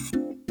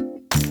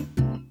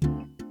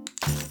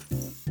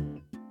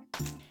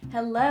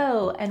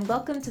Hello, and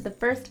welcome to the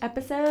first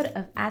episode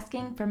of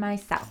Asking for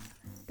Myself,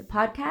 the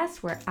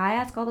podcast where I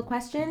ask all the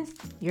questions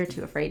you're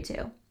too afraid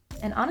to.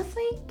 And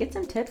honestly, get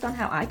some tips on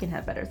how I can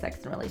have better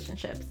sex and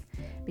relationships.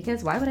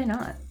 Because why would I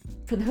not?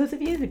 For those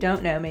of you who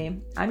don't know me,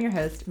 I'm your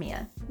host,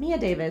 Mia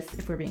Davis,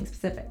 if we're being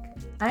specific.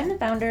 I'm the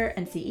founder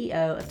and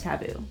CEO of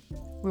Taboo,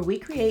 where we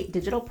create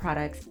digital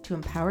products to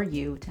empower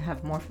you to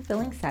have more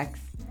fulfilling sex,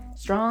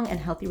 strong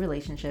and healthy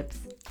relationships,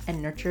 and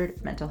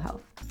nurtured mental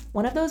health.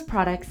 One of those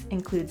products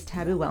includes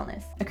Taboo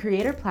Wellness, a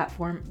creator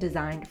platform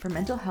designed for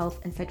mental health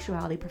and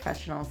sexuality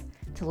professionals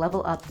to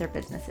level up their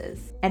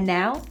businesses. And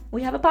now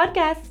we have a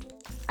podcast.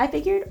 I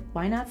figured,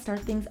 why not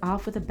start things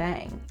off with a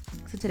bang?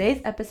 So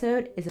today's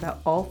episode is about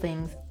all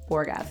things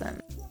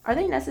orgasm. Are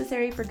they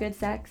necessary for good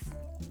sex?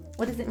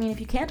 What does it mean if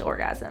you can't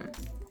orgasm?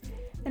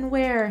 And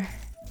where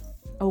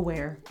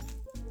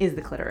is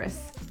the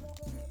clitoris?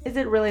 Is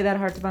it really that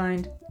hard to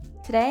find?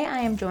 Today, I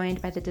am joined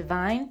by the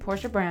divine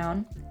Portia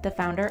Brown, the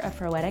founder of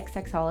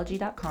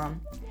FroeticSexology.com,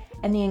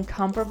 and the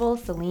incomparable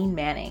Celine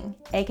Manning,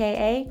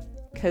 aka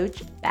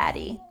Coach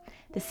Baddie,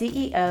 the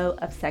CEO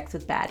of Sex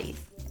with Baddies.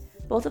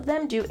 Both of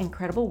them do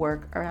incredible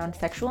work around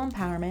sexual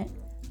empowerment,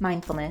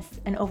 mindfulness,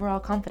 and overall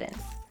confidence,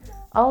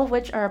 all of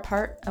which are a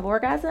part of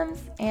orgasms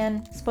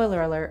and,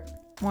 spoiler alert,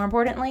 more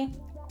importantly,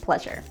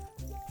 pleasure.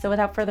 So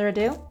without further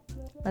ado,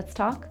 let's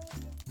talk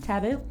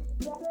Taboo.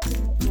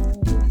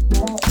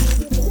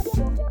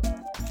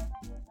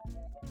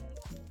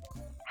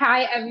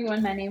 Hi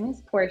everyone, my name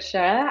is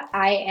Portia.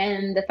 I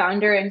am the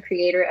founder and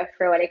creator of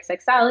Froetic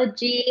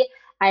Sexology.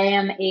 I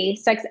am a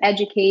sex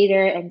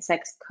educator and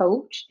sex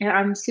coach, and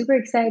I'm super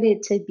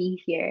excited to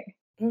be here.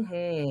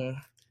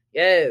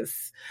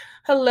 Yes.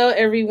 Hello,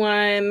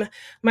 everyone.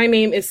 My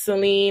name is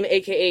Celine,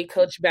 aka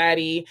Coach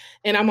Baddie,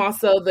 and I'm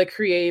also the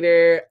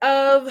creator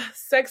of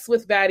Sex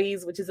with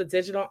Baddies, which is a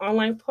digital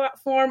online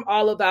platform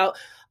all about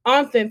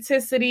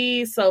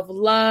authenticity,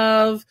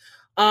 self-love,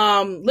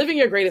 living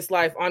your greatest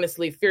life,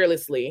 honestly,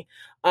 fearlessly.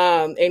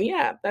 And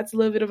yeah, that's a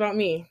little bit about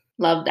me.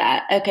 Love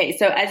that. Okay,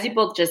 so as you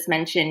both just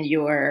mentioned,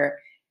 you're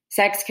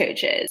sex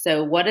coaches.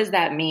 So what does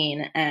that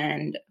mean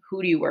and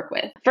who do you work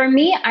with? For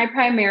me, I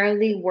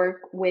primarily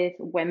work with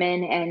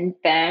women and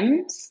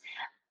femmes.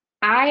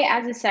 I,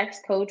 as a sex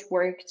coach,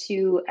 work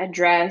to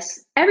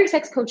address, every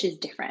sex coach is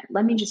different.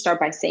 Let me just start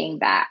by saying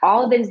that.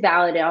 All of it is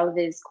valid, all of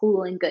it is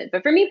cool and good.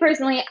 But for me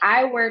personally,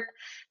 I work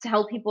to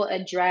help people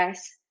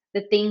address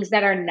the things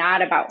that are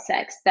not about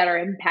sex, that are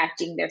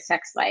impacting their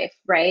sex life,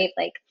 right?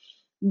 Like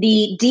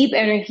the deep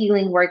inner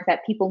healing work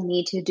that people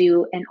need to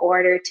do in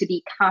order to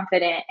be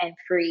confident and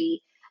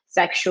free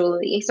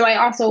sexually. So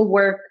I also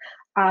work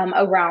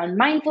around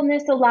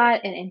mindfulness a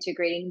lot and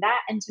integrating that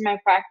into my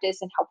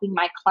practice and helping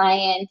my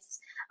clients.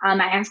 I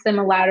ask them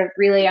a lot of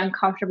really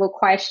uncomfortable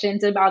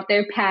questions about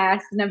their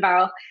past and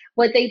about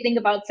what they think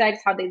about sex,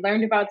 how they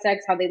learned about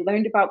sex, how they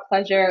learned about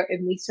pleasure,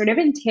 and we sort of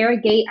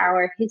interrogate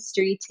our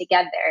history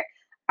together.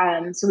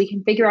 So we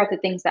can figure out the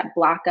things that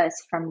block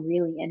us from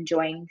really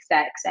enjoying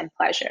sex and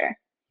pleasure.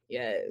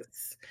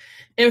 Yes.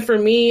 And for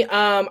me,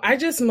 I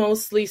just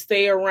mostly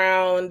stay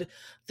around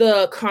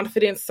the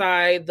confidence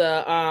side,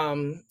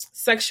 the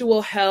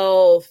sexual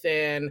health,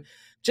 and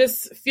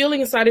just feeling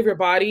inside of your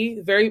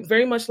body, very,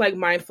 very much like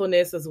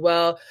mindfulness as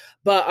well.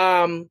 But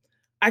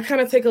I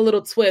kind of take a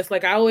little twist.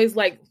 Like I always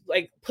like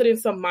put in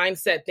some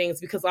mindset things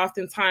because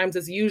oftentimes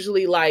it's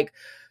usually like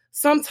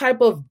some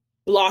type of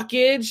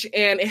blockage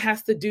and it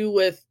has to do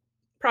with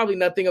probably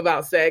nothing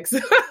about sex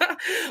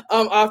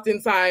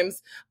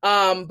oftentimes.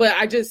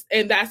 But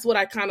and that's what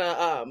I kind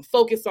of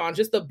focus on,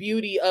 just the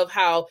beauty of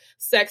how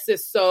sex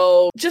is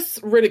so just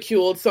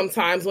ridiculed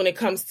sometimes when it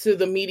comes to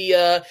the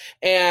media.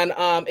 And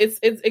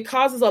it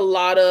causes a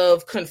lot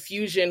of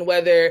confusion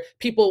whether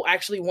people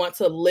actually want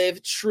to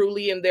live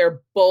truly in their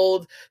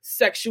bold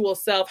sexual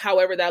self,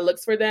 however that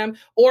looks for them,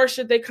 or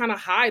should they kind of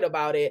hide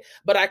about it.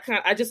 But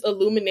I just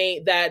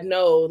illuminate that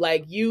no,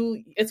 like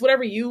it's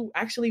whatever you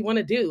actually want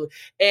to do.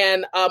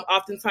 And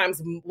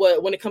oftentimes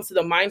when it comes to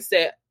the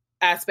mindset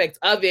aspect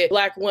of it,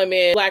 Black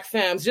women, Black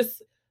femmes,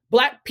 just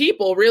Black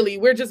people, really,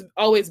 we're just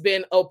always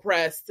been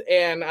oppressed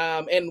and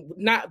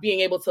not being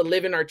able to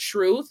live in our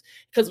truth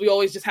because we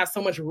always just have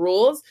so much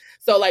rules.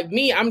 So like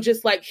me, I'm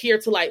just like here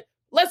to like,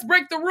 let's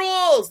break the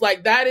rules.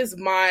 Like that is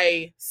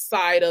my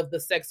side of the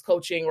sex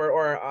coaching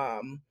or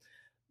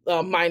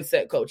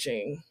mindset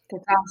coaching.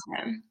 That's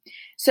awesome.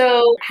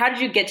 So how did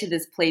you get to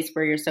this place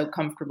where you're so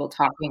comfortable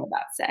talking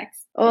about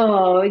sex?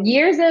 Oh,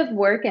 years of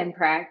work and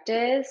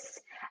practice.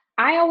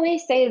 I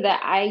always say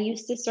that I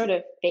used to sort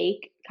of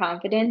fake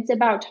confidence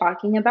about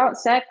talking about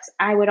sex.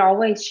 I would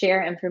always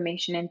share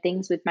information and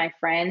things with my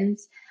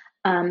friends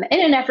in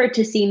an effort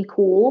to seem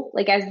cool.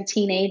 Like as a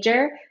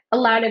teenager, a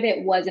lot of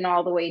it wasn't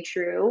all the way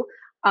true.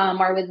 Or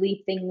I would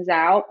leave things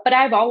out. But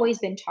I've always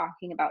been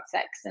talking about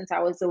sex since I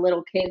was a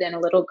little kid and a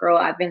little girl.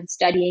 I've been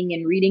studying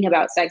and reading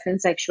about sex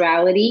and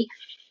sexuality.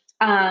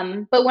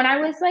 But when I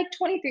was like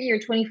 23 or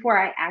 24,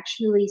 I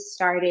actually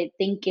started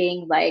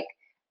thinking like,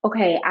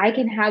 okay, I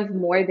can have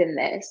more than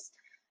this.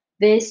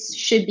 this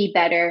should be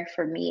better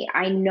for me.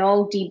 I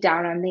know deep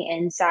down on the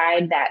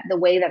inside that the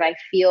way that I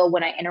feel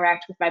when I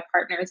interact with my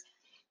partners,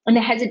 and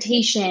the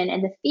hesitation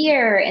and the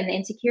fear and the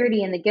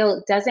insecurity and the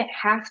guilt doesn't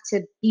have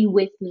to be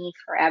with me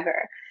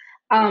forever.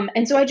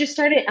 And so I just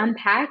started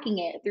unpacking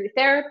it through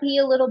therapy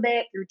a little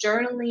bit, through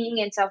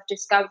journaling and self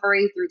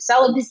discovery, through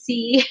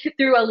celibacy,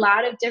 through a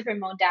lot of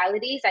different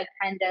modalities. I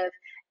kind of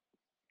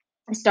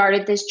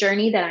started this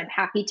journey that I'm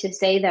happy to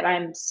say that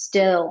I'm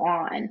still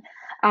on.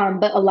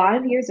 But a lot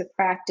of years of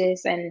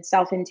practice and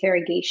self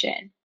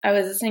interrogation. I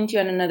was listening to you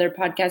on another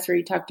podcast where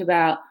you talked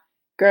about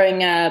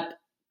growing up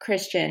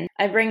Christian.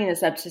 I'm bringing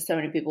this up to so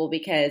many people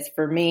because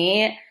for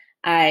me,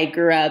 I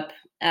grew up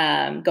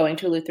going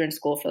to a Lutheran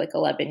school for like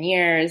 11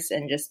 years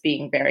and just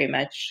being very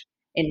much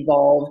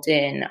involved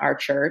in our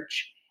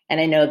church. And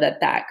I know that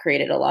that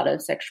created a lot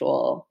of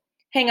sexual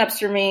hangups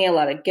for me, a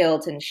lot of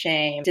guilt and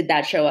shame. Did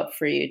that show up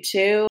for you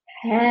too?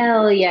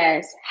 Hell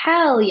yes.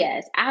 Hell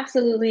yes.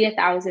 Absolutely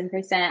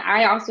 1,000%.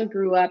 I also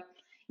grew up,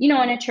 in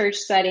a church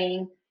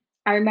setting.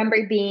 I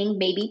remember being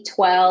maybe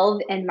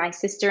 12 and my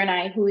sister and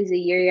I, who is a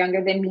year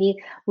younger than me,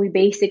 we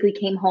basically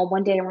came home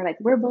one day and we're like,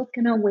 we're both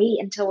going to wait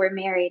until we're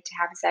married to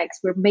have sex.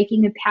 We're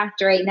making a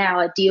pact right now,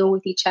 a deal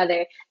with each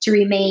other to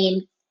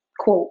remain,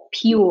 quote,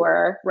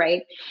 pure,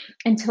 right,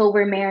 until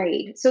we're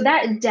married. So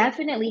that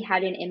definitely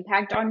had an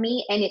impact on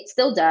me, and it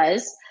still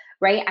does,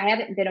 right? I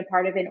haven't been a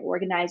part of an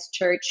organized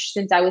church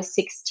since I was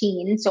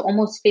 16, so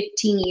almost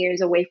 15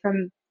 years away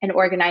from an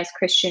organized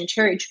Christian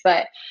church,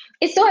 but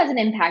it still has an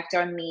impact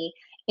on me.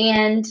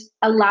 And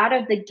a lot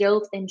of the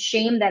guilt and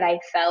shame that I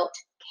felt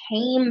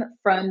came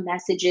from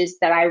messages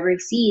that I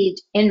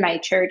received in my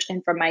church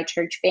and from my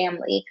church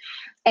family.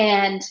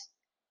 And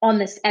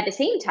at the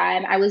same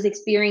time, I was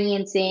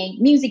experiencing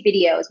music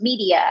videos,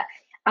 media,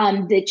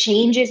 the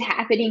changes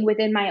happening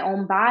within my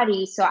own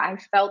body. So I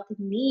felt the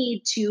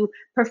need to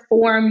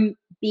perform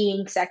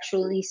being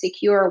sexually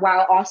secure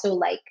while also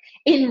like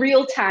in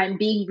real time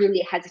being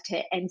really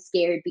hesitant and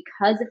scared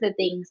because of the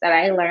things that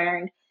I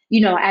learned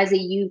as a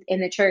youth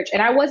in the church.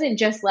 And I wasn't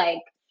just like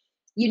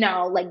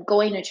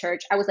going to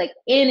church. I was like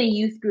in a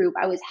youth group.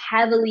 I was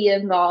heavily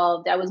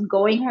involved. I was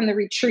going on the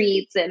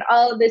retreats and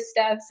all this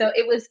stuff. So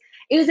it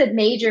was a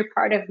major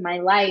part of my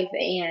life.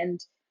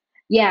 And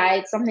yeah,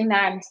 it's something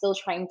that I'm still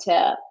trying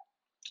to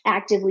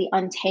actively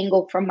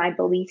untangle from my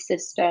belief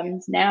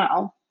systems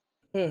now.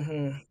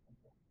 Mm-hmm.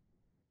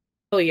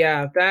 Oh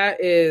yeah,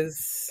 that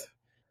is...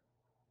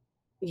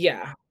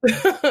 Yeah.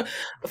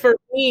 For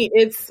me,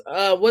 it's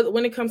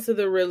when it comes to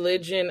the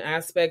religion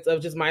aspect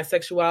of just my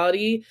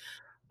sexuality,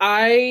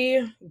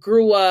 I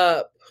grew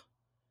up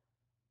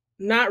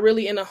not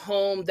really in a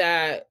home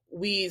that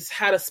we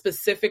had a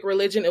specific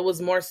religion. It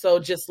was more so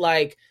just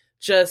like,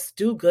 just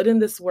do good in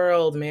this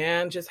world,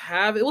 man.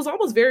 It was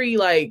almost very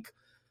like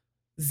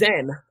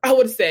Zen, I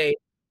would say.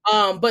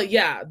 But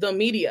yeah, the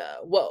media,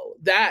 whoa,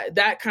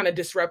 that kind of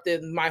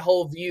disrupted my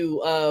whole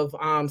view of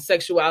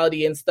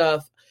sexuality and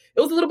stuff. It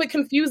was a little bit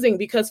confusing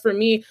because for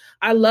me,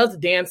 I loved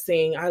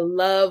dancing. I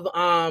love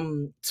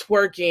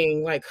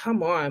twerking. Like,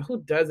 come on, who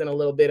doesn't a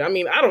little bit? I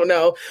mean, I don't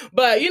know.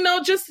 But,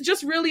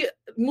 just really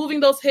moving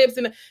those hips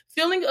and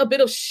feeling a bit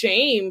of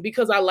shame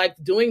because I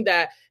liked doing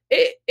that.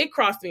 It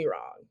crossed me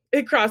wrong.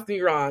 It crossed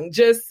me wrong.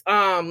 Just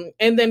and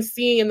then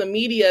seeing in the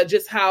media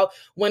just how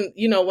when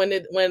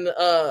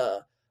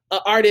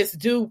artists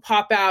do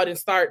pop out and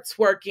start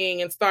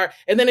twerking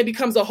and then it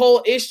becomes a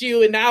whole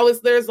issue, and now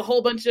there's a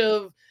whole bunch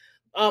of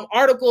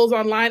articles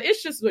online.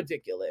 It's just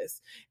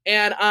ridiculous.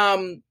 And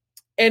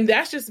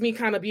that's just me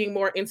kind of being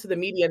more into the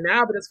media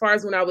now. But as far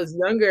as when I was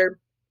younger,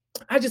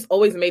 I just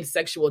always made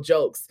sexual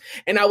jokes,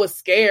 and I was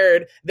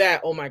scared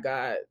that, oh my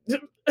God,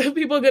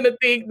 people are going to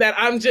think that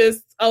I'm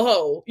just a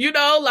hoe, and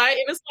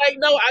it's like,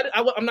 no,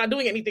 I'm not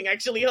doing anything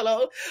actually.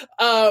 Hello.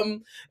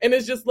 And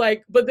it's just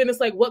like, but then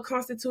it's like, what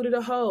constituted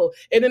a hoe?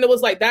 And then it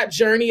was like that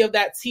journey of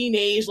that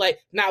teenage, like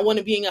not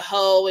wanting being a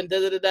hoe and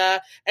da.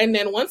 And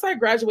then once I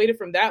graduated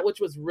from that,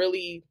 which was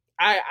really,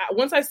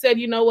 once I said,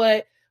 you know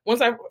what, once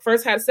I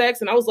first had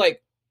sex and I was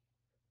like,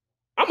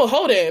 I'm a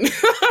hoe then.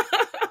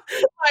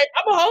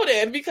 I'm a hoe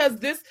then, because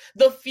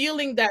the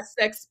feeling that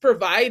sex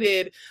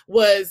provided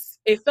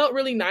it felt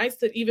really nice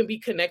to even be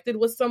connected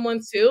with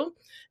someone too,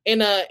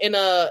 in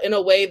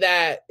a way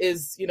that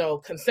is,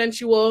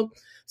 consensual.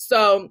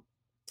 So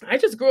I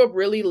just grew up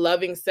really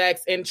loving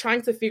sex and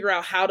trying to figure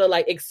out how to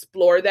like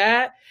explore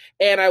that.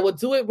 And I would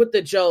do it with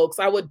the jokes.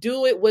 I would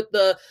do it with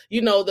the,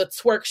 the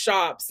twerk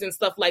shops and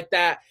stuff like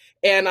that.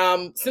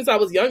 And since I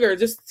was younger,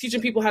 just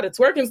teaching people how to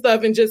twerk and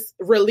stuff and just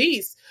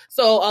release.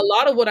 So a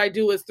lot of what I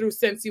do is through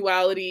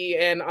sensuality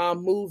and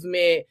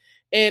movement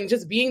and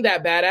just being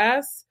that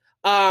badass.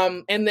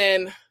 And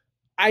then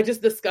I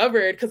just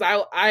discovered, because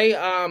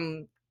I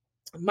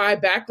my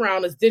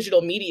background is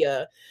digital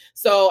media.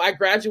 So I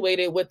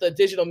graduated with a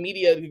digital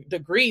media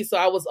degree. So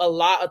a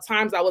lot of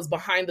times I was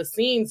behind the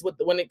scenes with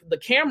the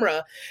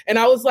camera, and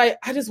I was like,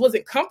 I just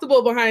wasn't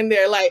comfortable behind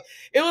there. Like,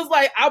 it was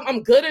like,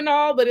 I'm good and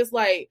all, but it's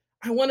like,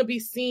 I want to be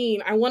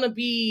seen. I want to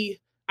be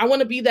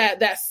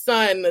that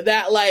sun,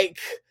 that like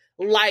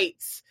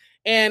light.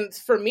 And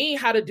for me,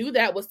 how to do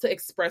that was to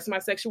express my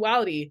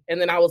sexuality.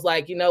 And then I was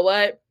like, you know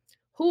what?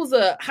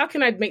 How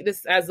can I make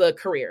this as a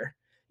career?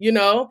 You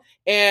know?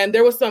 And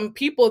there were some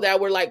people that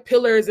were like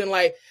pillars, and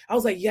like, I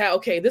was like, yeah,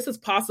 okay, this is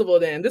possible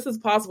then. This is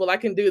possible. I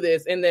can do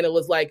this. And then it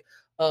was like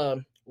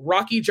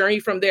rocky journey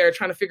from there,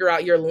 trying to figure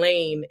out your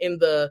lane in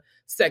the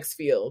sex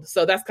field.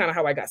 So that's kind of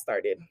how I got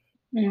started.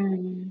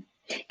 Can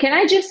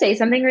I just say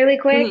something really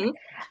quick? Mm-hmm.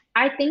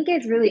 I think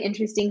it's really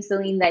interesting,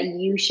 Celine, that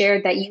you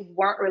shared that you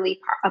weren't really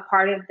a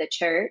part of the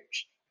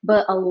church,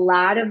 but a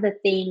lot of the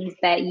things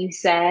that you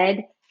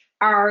said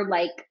are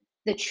like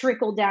the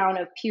trickle down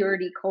of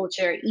purity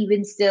culture,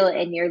 even still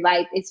in your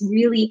life.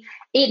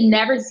 It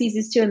never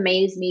ceases to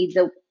amaze me,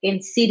 the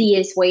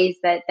insidious ways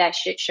that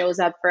shit shows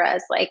up for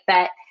us. Like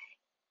that,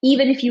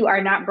 even if you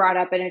are not brought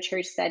up in a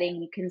church setting,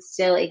 you can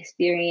still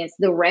experience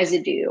the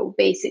residue,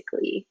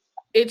 basically.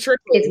 It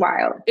trickles. It's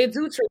wild. It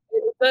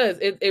does.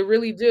 It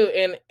really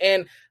do.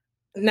 And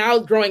now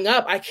growing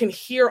up, I can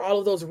hear all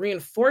of those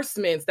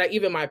reinforcements that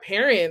even my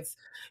parents,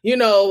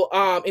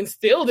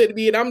 instilled in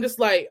me. And I'm just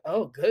like,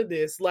 oh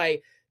goodness,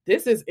 like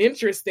this is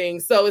interesting.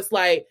 So it's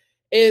like,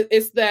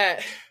 it's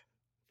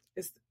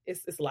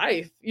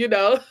life,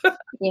 Yeah. So,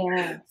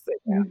 yeah.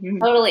 Mm-hmm.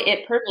 Totally.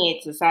 It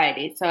permeates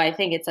society. So I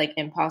think it's like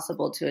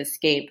impossible to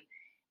escape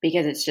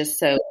because it's just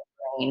so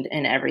ingrained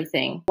in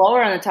everything. While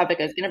we're on the topic,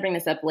 I was going to bring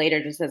this up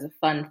later just as a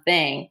fun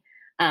thing.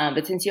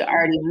 But since you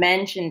already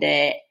mentioned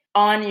it,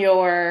 on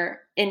your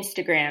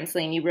Instagram,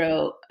 Celine, you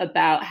wrote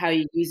about how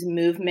you use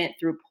movement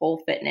through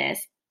pole fitness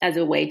as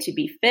a way to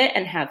be fit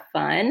and have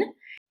fun.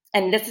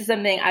 And this is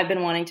something I've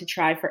been wanting to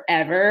try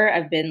forever.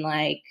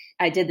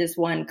 I did this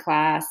one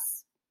class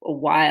a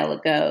while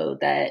ago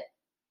that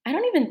I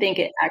don't even think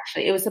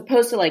it was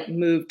supposed to like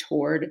move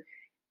toward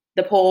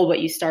the pole, but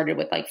you started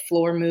with like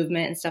floor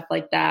movement and stuff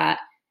like that.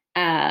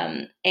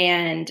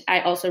 And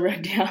I also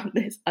wrote down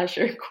this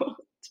Usher quote.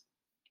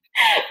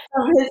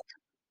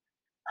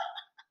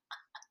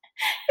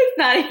 It's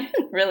not even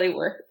really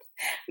worth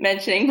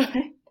mentioning, but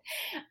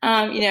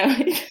give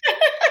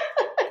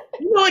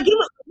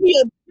us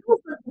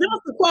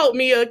a quote,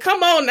 Mia.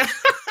 Come on now.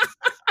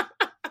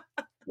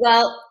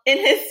 Well, in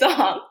his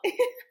song,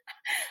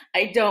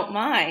 I Don't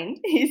Mind,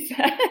 he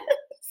says,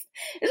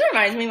 this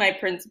reminds me of my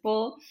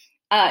principal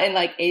in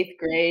like 8th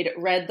grade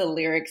read the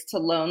lyrics to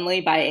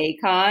Lonely by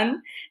Akon.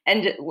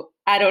 And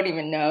I don't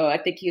even know.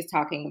 I think he was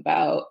talking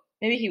about,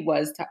 maybe he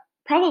was,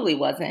 probably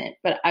wasn't,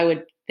 but I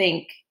would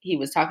think he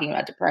was talking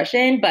about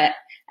depression, but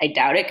I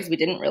doubt it because we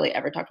didn't really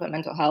ever talk about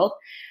mental health.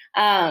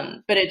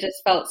 But it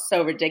just felt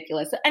so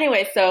ridiculous. So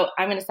anyway, so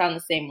I'm going to sound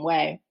the same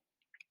way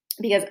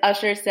because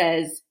Usher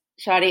says,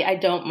 Shawty, I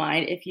don't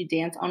mind if you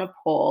dance on a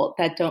pole,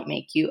 that don't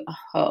make you a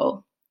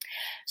hoe.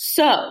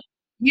 So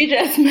you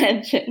just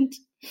mentioned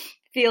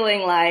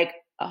feeling like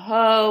a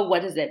hoe.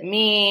 What does it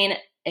mean?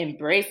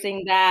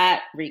 Embracing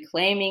that,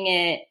 reclaiming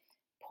it,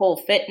 pole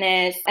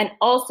fitness. And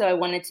also I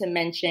wanted to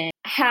mention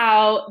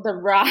how the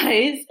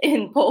rise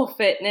in pole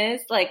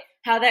fitness, like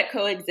how that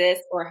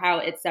coexists or how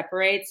it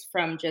separates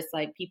from just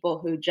like people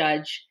who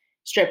judge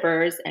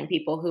strippers and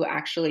people who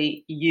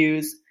actually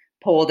use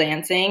pole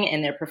dancing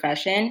in their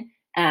profession.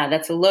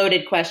 That's a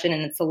loaded question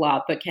and it's a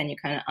lot, but can you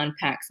kind of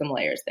unpack some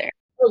layers there?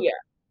 Oh, yeah.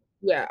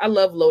 Yeah, I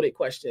love loaded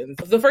questions.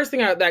 The first thing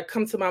that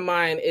comes to my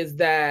mind is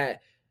that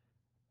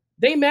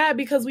they mad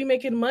because we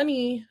making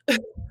money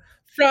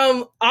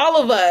from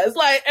all of us,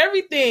 like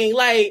everything,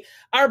 like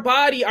our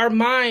body, our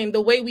mind,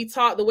 the way we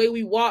talk, the way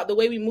we walk, the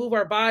way we move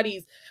our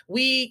bodies,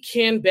 we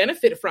can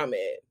benefit from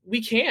it.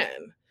 We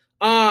can.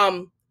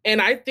 And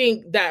I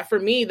think that for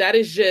me,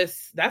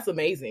 that's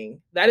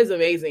amazing. That is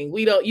amazing.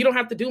 You don't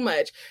have to do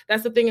much.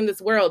 That's the thing in this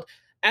world.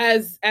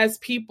 As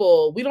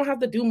people, we don't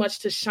have to do much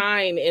to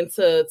shine and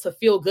to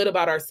feel good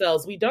about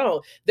ourselves. We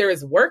don't. There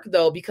is work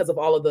though, because of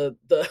all of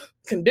the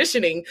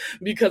conditioning,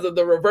 because of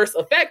the reverse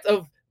effect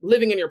of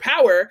living in your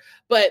power,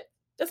 but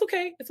that's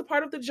okay. It's a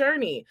part of the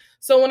journey.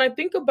 So when I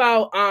think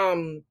about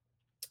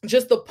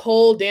just the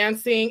pole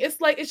dancing, it's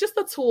just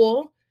a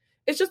tool.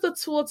 It's just a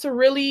tool to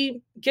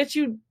really get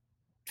you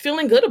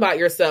feeling good about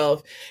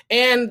yourself.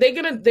 And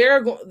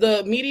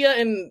the media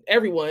and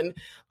everyone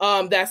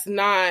that's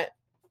not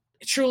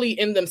truly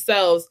in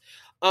themselves,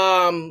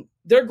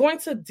 they're going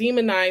to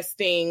demonize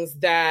things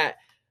that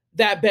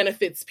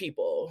benefits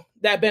people,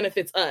 that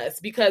benefits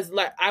us. Because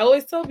like I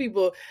always tell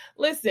people,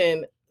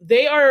 listen,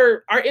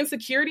 our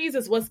insecurities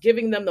is what's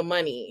giving them the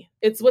money.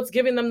 It's what's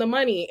giving them the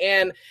money.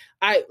 And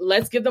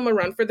let's give them a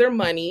run for their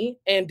money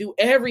and do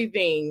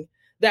everything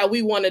that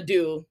we want to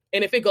do.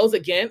 And if it goes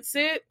against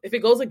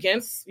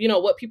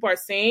what people are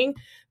saying,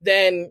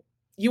 then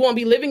you won't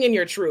be living in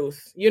your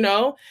truth,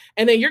 and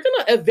then you're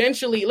going to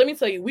eventually, let me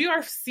tell you, we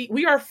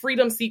are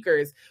freedom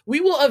seekers.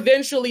 We will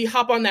eventually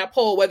hop on that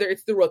pole, whether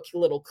it's through a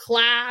little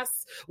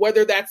class,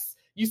 whether that's,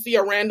 you see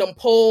a random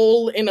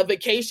pole in a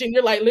vacation,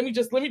 you're like, let me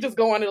just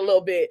go on it a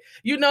little bit.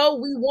 We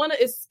want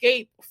to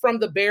escape from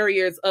the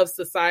barriers of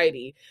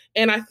society.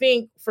 And I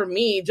think for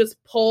me, just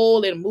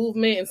pole and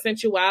movement and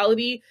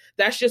sensuality,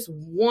 that's just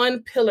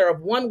one pillar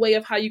of one way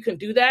of how you can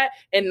do that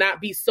and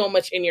not be so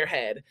much in your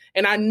head.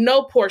 And I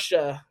know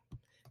Portia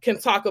can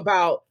talk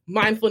about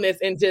mindfulness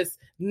and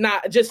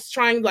just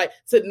trying like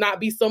to not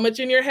be so much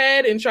in your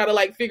head and try to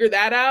like figure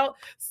that out.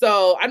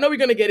 So I know we're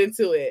going to get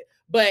into it,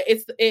 but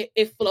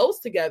it flows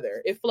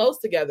together. It flows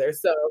together.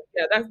 So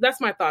yeah,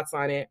 that's my thoughts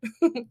on it.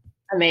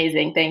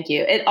 Amazing. Thank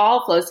you. It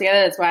all flows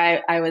together. That's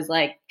why I was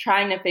like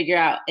trying to figure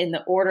out in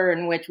the order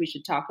in which we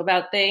should talk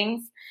about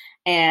things.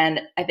 And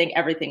I think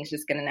everything's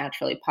just going to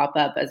naturally pop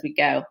up as we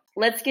go.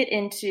 Let's get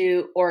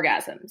into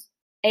orgasms.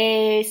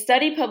 A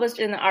study published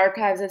in the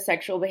Archives of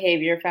Sexual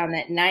Behavior found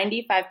that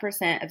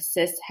 95% of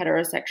cis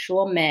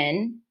heterosexual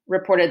men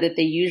reported that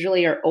they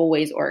usually or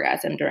always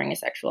orgasm during a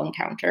sexual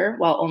encounter,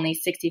 while only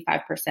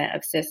 65%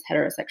 of cis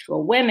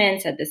heterosexual women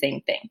said the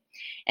same thing.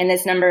 And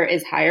this number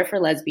is higher for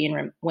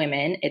lesbian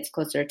women. It's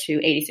closer to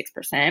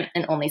 86%,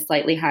 and only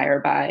slightly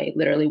higher by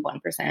literally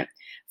 1%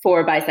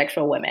 for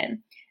bisexual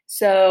women.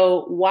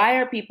 So why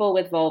are people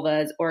with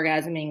vulvas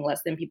orgasming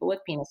less than people with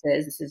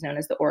penises? This is known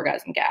as the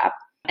orgasm gap.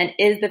 And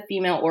is the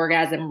female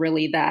orgasm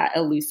really that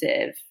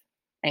elusive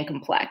and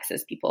complex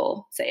as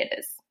people say it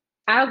is?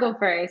 I'll go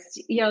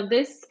first.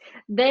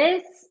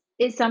 This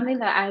is something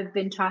that I've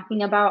been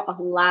talking about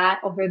a lot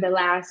over the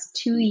last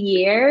 2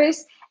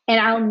 years, and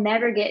I'll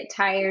never get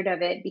tired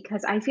of it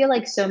because I feel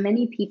like so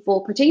many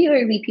people,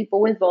 particularly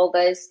people with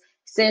vulvas,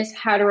 cis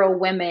hetero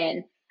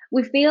women,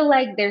 we feel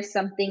like there's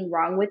something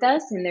wrong with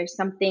us and there's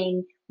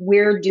something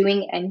we're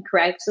doing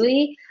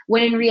incorrectly,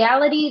 when in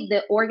reality,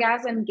 the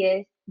orgasm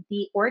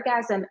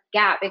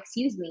gap,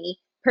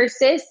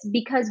 persists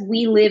because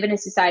we live in a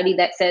society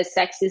that says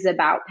sex is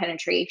about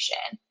penetration.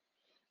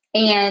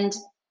 And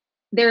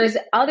there's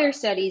other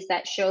studies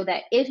that show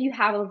that if you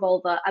have a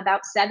vulva,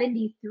 about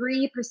 73%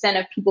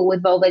 of people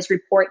with vulvas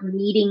report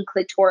needing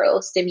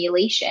clitoral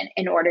stimulation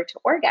in order to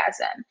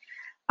orgasm.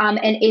 And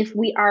if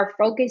we are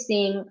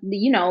focusing,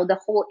 the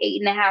whole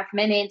 8.5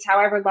 minutes,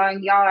 however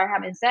long y'all are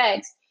having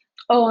sex,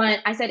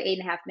 I said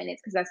 8.5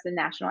 minutes because that's the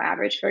national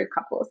average for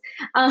couples.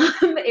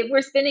 If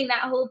we're spending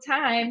that whole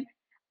time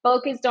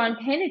focused on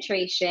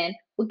penetration,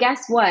 well,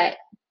 guess what?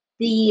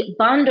 The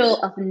bundle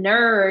of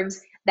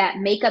nerves that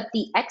make up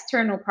the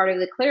external part of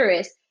the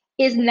clitoris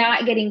is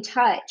not getting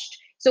touched.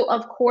 So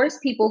of course,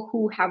 people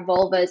who have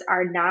vulvas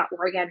are not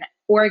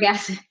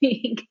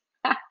orgasming.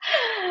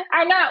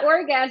 Are not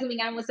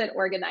orgasming, I almost said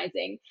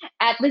organizing,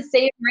 at the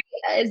same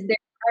rate as their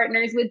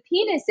partners with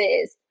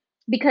penises,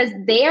 because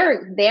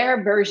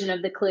their version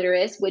of the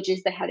clitoris, which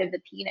is the head of the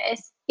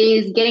penis,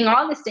 is getting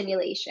all the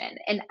stimulation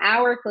and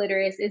our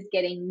clitoris is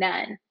getting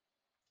none.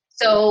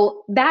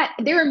 So that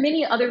there are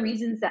many other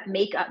reasons that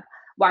make up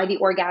why the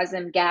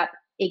orgasm gap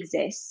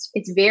exists.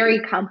 It's very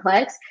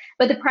complex,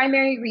 but the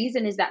primary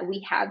reason is that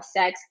we have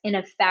sex in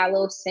a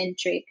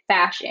phallocentric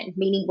fashion,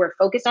 meaning we're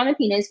focused on the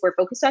penis, we're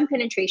focused on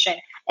penetration,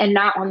 and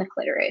not on the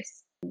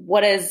clitoris.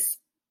 What does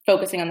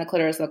focusing on the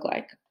clitoris look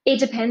like? It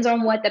depends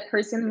on what the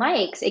person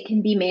likes. It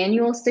can be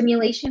manual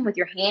stimulation with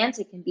your hands.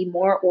 It can be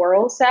more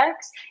oral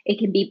sex. It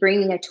can be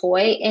bringing a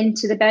toy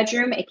into the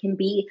bedroom. It can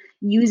be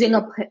using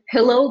a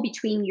pillow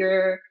between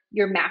your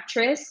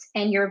mattress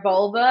and your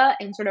vulva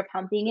and sort of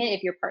humping it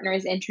if your partner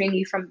is entering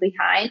you from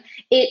behind.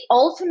 It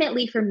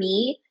ultimately, for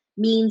me,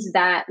 means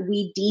that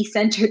we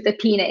decenter the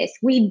penis.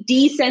 We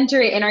decenter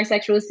it in our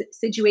sexual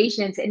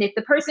situations. And if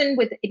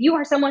you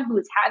are someone who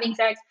is having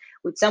sex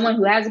with someone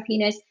who has a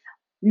penis,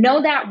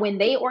 know that when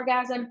they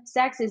orgasm,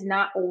 sex is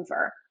not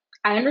over.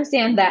 I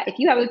understand that if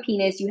you have a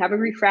penis, you have a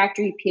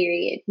refractory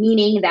period,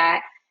 meaning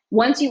that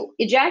once you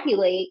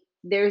ejaculate,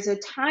 there's a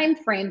time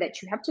frame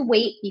that you have to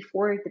wait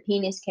before the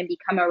penis can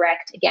become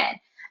erect again.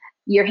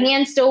 Your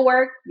hands still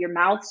work, your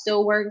mouth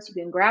still works, you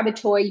can grab a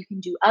toy, you can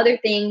do other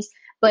things,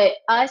 but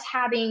us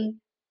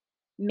having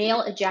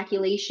male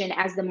ejaculation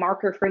as the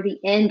marker for the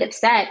end of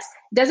sex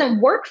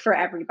doesn't work for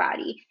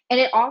everybody. And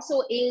it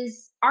also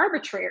is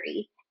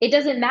arbitrary. It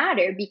doesn't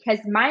matter because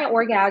my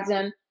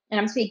orgasm, and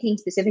I'm speaking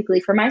specifically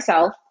for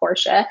myself,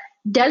 Portia,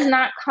 does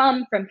not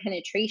come from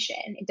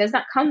penetration. It does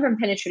not come from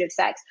penetrative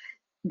sex.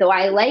 Though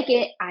I like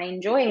it, I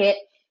enjoy it.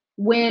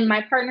 When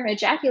my partner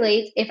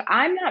ejaculates, if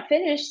I'm not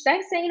finished,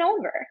 sex ain't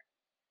over.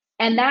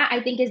 And that,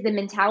 I think, is the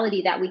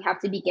mentality that we have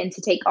to begin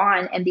to take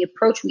on and the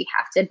approach we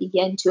have to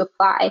begin to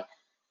apply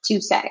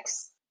to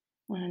sex.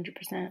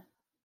 100%.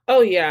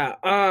 Oh yeah.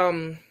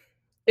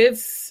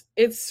 It's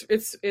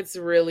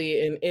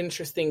really an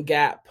interesting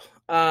gap.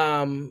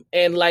 And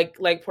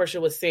like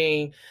Portia was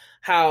saying,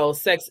 how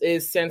sex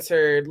is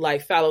censored,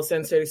 like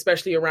phallocentered,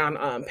 especially around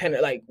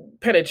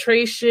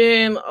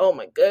penetration. Oh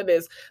my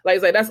goodness.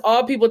 It's like that's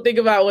all people think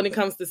about when it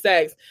comes to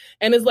sex.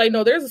 And it's like,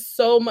 no, there's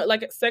so much,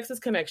 like sex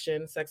is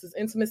connection, sex is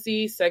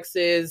intimacy, sex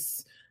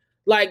is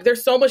like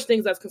there's so much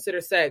things that's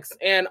considered sex.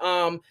 And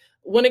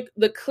when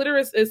the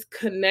clitoris is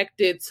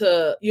connected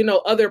to,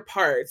 other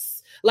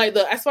parts, like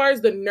as far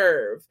as the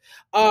nerve.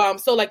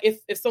 So like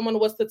if someone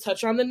was to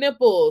touch on the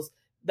nipples,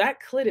 that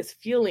clit is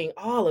feeling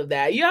all of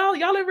that.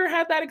 Y'all ever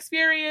had that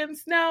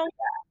experience? No,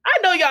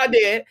 I know y'all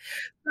did.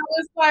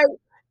 So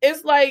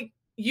it's like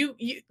you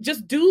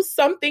just do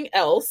something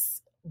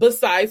else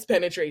besides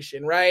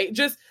penetration, right?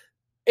 Just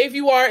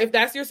if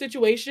that's your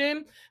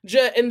situation,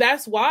 and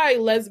that's why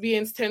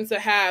lesbians tend to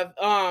have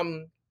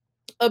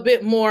a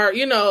bit more,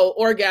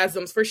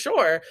 orgasms for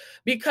sure,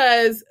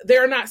 because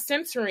they're not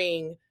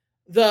centering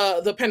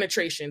the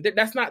penetration.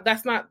 That's not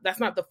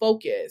the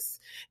focus.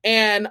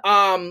 And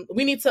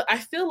we need to, I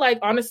feel like,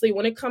 honestly,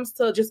 when it comes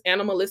to just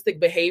animalistic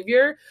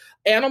behavior,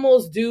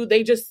 animals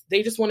they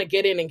just want to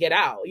get in and get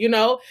out,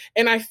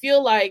 and I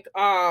feel like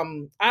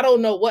I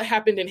don't know what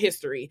happened in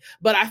history,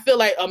 but I feel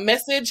like a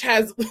message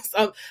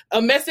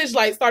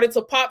like started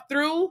to pop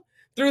through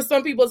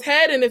some people's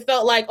head, and it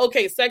felt like,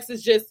 okay, sex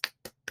is just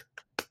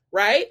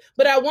right.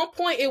 But at one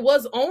point it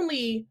was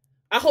only,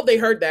 I hope they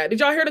heard that.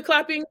 Did y'all hear the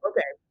clapping?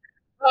 Okay.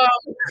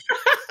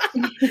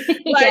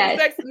 Yes.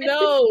 Sex,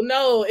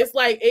 no. It's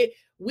like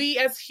we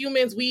as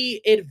humans,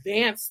 we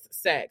advanced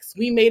sex.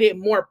 We made it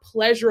more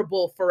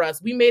pleasurable for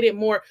us. We made it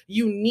more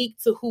unique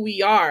to who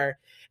we are.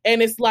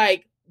 And it's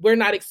like, we're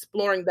not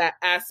exploring that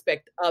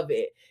aspect of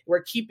it.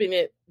 We're keeping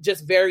it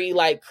just very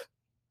like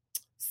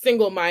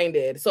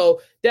single-minded.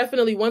 So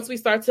definitely once we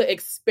start to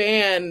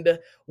expand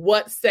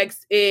what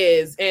sex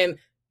is and,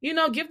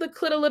 give the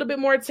clit a little bit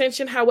more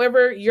attention,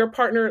 however your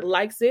partner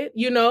likes it,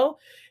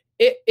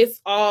 it's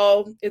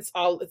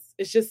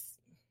just,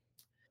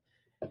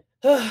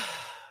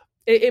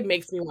 it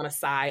makes me want to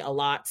sigh a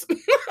lot.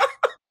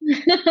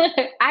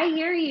 I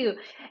hear you.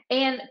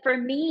 And for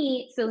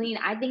me, Celine,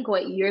 I think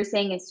what you're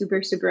saying is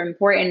super, super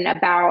important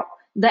about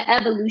the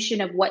evolution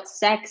of what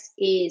sex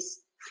is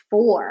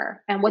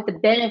for and what the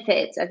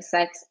benefits of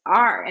sex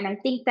are. And I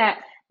think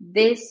that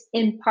this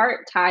in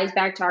part ties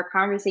back to our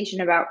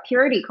conversation about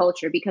purity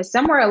culture, because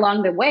somewhere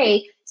along the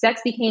way, sex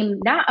became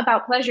not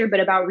about pleasure, but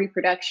about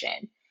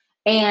reproduction.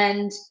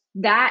 And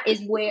that is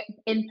where,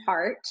 in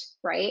part,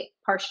 right,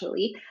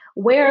 partially,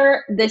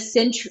 where the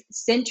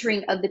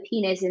centering of the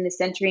penis and the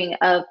centering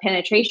of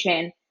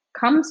penetration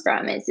comes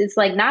from. It's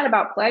like not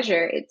about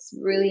pleasure. It's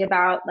really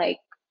about like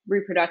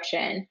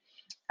reproduction.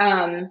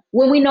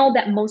 When we know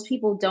that most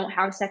people don't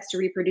have sex to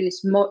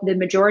reproduce, the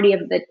majority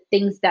of the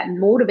things that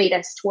motivate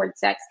us towards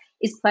sex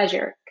is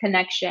pleasure,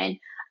 connection,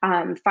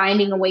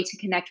 finding a way to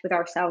connect with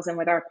ourselves and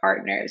with our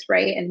partners,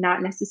 right? And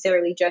not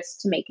necessarily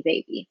just to make a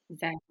baby.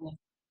 Exactly.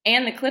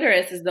 And the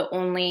clitoris is the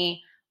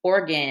only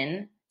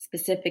organ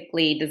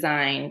specifically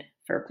designed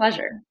for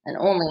pleasure, and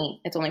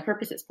its only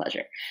purpose is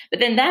pleasure. But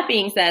then that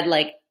being said,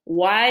 like,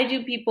 why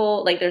do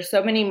people, like, there's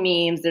so many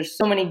memes, there's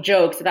so many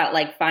jokes about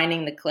like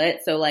finding the clit.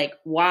 So like,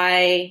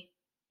 why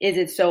is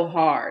it so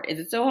hard? Is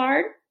it so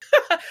hard?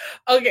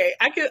 Okay,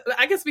 I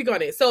can speak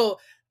on it. So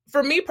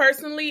for me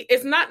personally,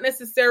 it's not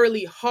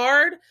necessarily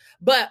hard,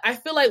 but I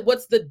feel like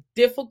what's the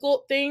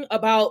difficult thing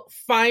about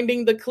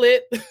finding the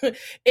clit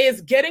is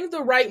getting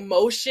the right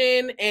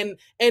motion and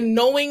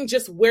knowing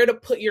just where to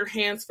put your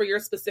hands for your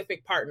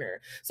specific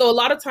partner. So a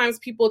lot of times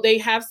people, they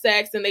have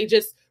sex and they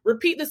just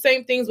repeat the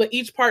same things with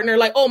each partner.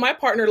 Like, oh, my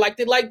partner liked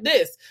it like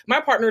this. My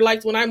partner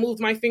liked when I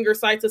moved my finger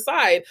side to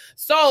side.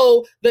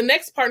 So the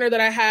next partner that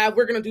I have,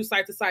 we're going to do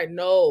side to side.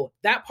 No,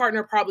 that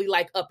partner probably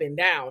like up and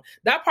down.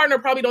 That partner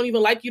probably don't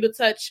even like you to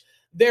touch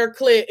their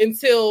clit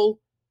until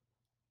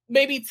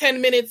maybe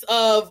 10 minutes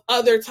of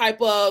other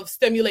type of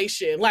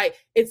stimulation. Like,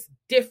 it's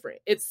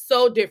different. It's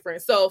so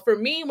different. So for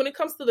me, when it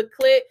comes to the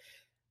clit,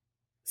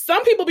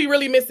 some people be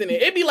really missing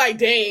it. It'd be like,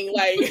 dang,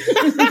 like,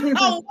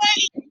 oh,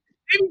 wait.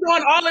 They be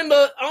going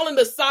all in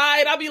the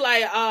side. I'll be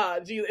like,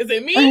 geez, is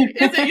it me? Is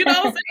it, what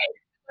I'm saying?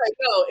 Like,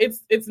 no,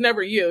 it's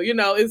never you.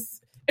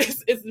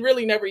 It's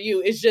really never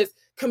you. It's just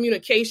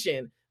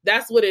communication.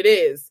 That's what it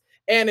is.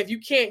 And if you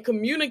can't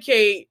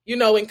communicate,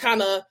 and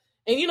kind of,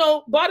 and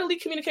bodily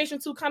communication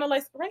too, kind of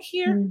like right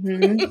here. Mm-hmm.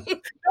 Don't be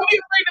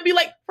afraid to be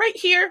like right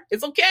here.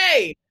 It's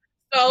okay.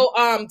 So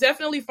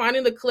definitely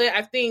finding the clit.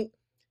 I think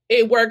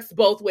it works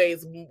both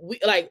ways.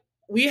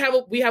 We have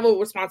a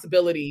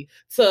responsibility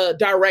to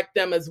direct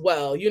them as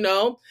well,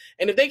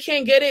 and if they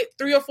can't get it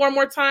 3 or 4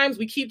 more times,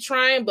 we keep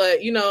trying. But,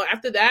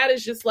 after that,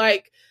 it's just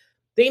like,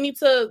 they need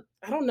to,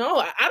 I don't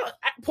know.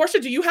 Portia,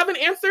 do you have an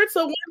answer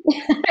to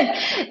when?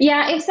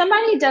 Yeah. If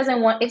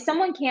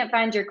someone can't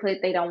find your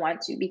clit, they don't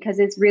want to, because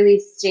it's really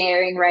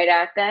staring right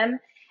at them.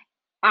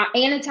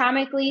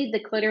 Anatomically, the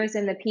clitoris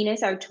and the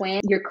penis are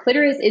twins. Your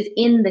clitoris is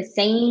in the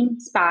same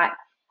spot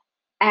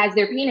as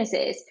their penis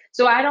is.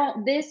 So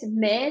this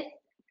myth,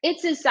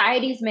 it's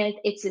society's myth.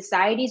 It's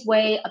society's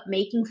way of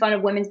making fun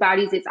of women's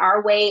bodies. It's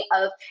our way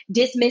of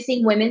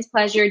dismissing women's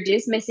pleasure,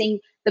 dismissing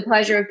the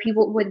pleasure of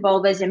people with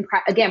vulvas, and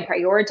again,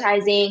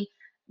 prioritizing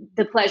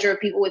the pleasure of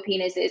people with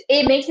penises.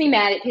 It makes me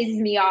mad. It pisses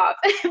me off.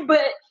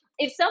 But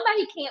if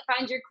somebody can't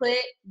find your clit,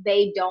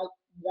 they don't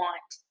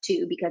want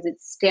to, because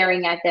it's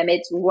staring at them.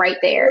 It's right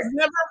there.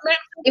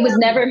 It was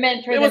never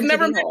meant for them to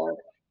behold.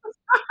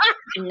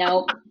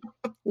 Nope.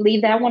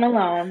 Leave that one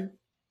alone.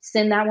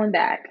 Send that one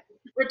back.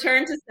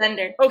 Return to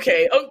sender.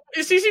 Okay. Oh,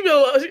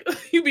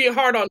 you being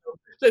hard on them.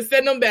 Just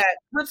send them back.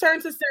 Return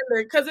to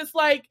sender. Because it's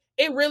like,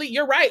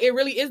 you're right. It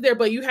really is there.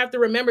 But you have to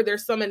remember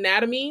there's some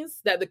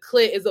anatomies that the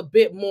clit is a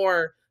bit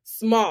more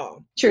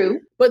small. True.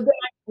 But then,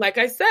 like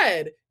I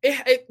said,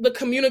 the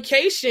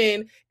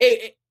communication,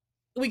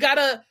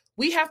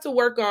 we have to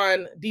work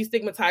on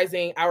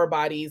destigmatizing our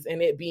bodies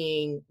and it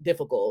being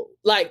difficult,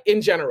 like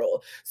in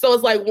general. So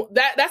it's like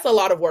that's a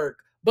lot of work,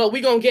 but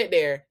we gonna get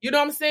there. You know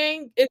what I'm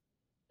saying?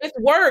 It's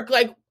work.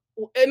 Like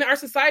in our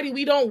society,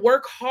 we don't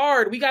work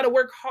hard. We got to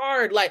work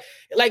hard. Like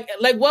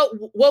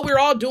what we're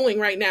all doing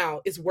right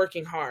now is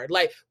working hard.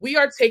 Like we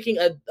are taking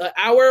an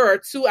hour or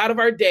two out of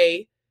our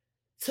day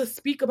to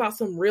speak about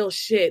some real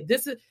shit.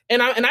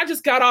 I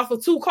just got off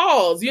of 2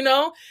 calls, you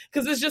know,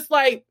 because it's just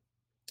like,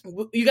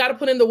 you got to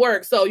put in the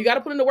work. So you got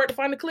to put in the work to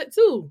find the clit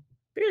too,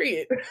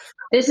 period.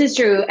 This is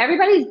true.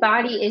 Everybody's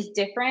body is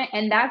different.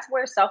 And that's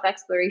where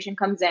self-exploration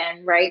comes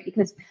in, right?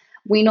 Because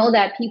we know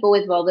that people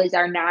with vulvas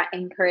are not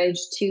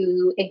encouraged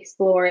to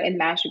explore and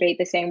masturbate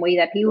the same way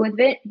that people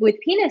with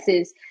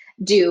penises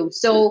do.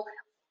 So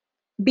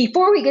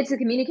before we get to the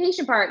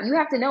communication part, you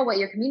have to know what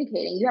you're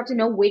communicating. You have to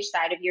know which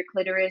side of your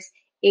clitoris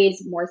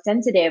is more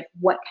sensitive,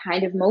 what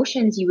kind of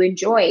motions you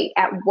enjoy,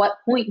 at what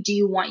point do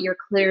you want your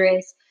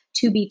clitoris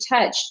to be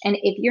touched. And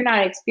if you're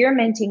not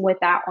experimenting with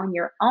that on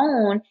your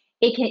own,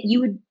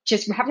 you would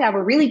just have to have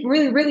a really,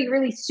 really, really,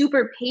 really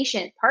super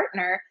patient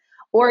partner,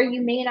 or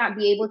you may not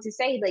be able to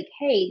say like,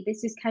 hey,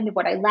 this is kind of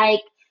what I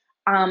like.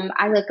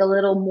 I like a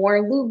little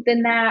more lube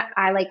than that.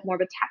 I like more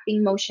of a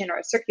tapping motion or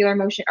a circular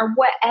motion or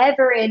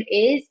whatever it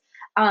is.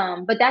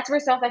 But that's where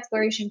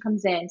self-exploration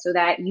comes in, so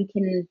that you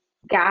can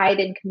guide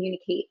and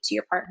communicate to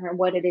your partner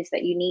what it is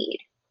that you need.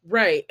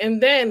 Right.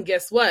 And then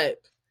guess what?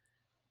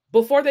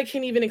 Before they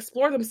can even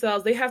explore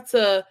themselves, they have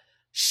to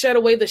shed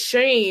away the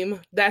shame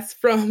that's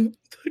from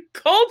the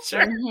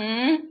culture.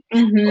 Mm-hmm.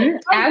 Mm-hmm.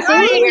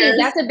 Absolutely.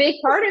 That's a big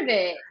part of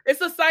it.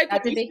 It's a cycle.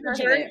 That's a big part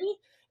journey. of it.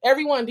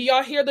 Everyone, do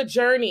y'all hear the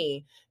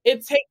journey?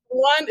 It's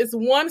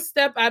one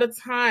step at a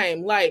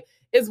time. Like,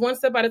 it's one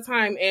step at a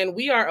time. And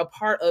we are a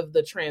part of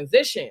the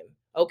transition.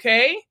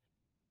 Okay?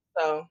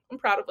 So I'm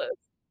proud of us.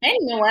 And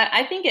you know what?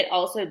 I think it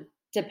also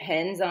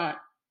depends on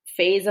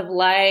phase of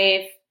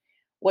life,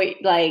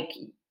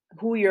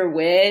 who you're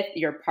with,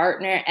 your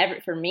partner.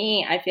 For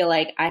me, I feel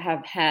like I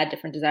have had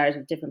different desires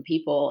with different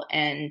people,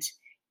 and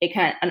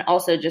and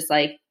also just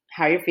like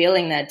how you're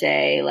feeling that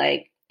day,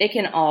 like it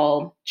can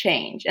all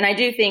change. And I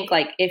do think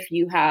like if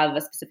you have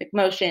a specific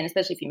motion,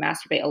 especially if you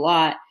masturbate a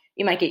lot,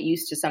 you might get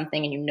used to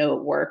something and you know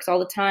it works all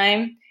the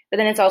time. But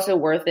then it's also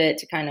worth it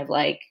to kind of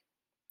like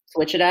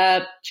switch it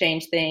up,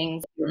 change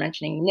things. You were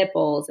mentioning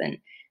nipples, and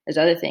there's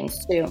other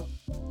things too.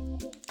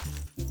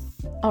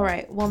 All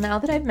right, well, now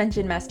that I've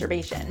mentioned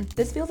masturbation,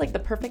 this feels like the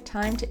perfect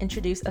time to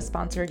introduce a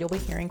sponsor you'll be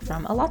hearing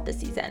from a lot this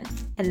season,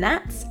 and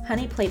that's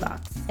Honey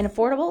Playbox, an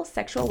affordable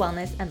sexual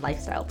wellness and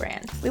lifestyle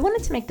brand. We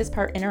wanted to make this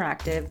part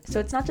interactive,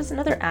 so it's not just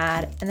another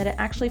ad, and that it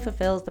actually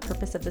fulfills the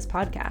purpose of this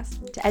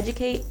podcast, to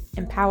educate,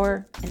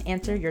 empower, and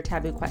answer your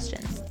taboo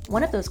questions.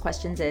 One of those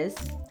questions is,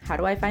 how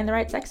do I find the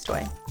right sex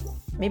toy?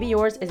 Maybe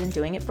yours isn't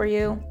doing it for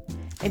you.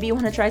 Maybe you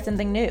want to try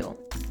something new.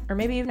 Or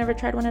maybe you've never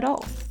tried one at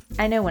all.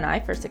 I know when I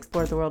first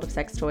explored the world of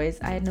sex toys,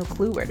 I had no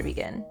clue where to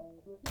begin.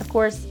 Of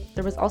course,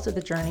 there was also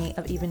the journey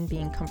of even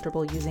being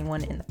comfortable using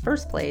one in the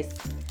first place,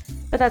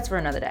 but that's for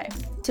another day.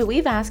 So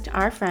we've asked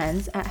our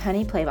friends at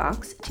Honey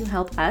Playbox to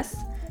help us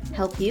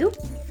help you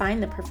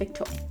find the perfect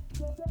toy.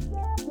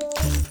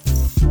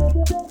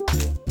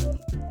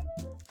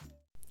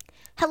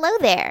 Hello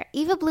there,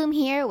 Eva Bloom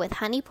here with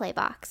Honey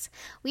Playbox.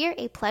 We are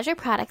a pleasure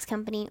products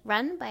company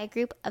run by a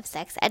group of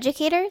sex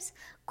educators,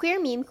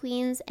 queer meme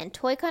queens, and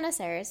toy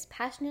connoisseurs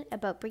passionate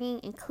about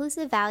bringing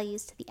inclusive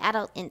values to the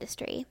adult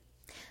industry.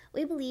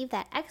 We believe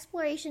that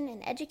exploration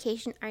and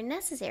education are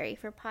necessary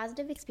for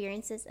positive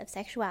experiences of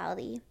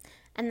sexuality,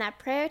 and that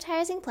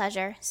prioritizing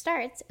pleasure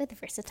starts with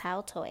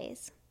versatile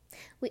toys.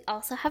 We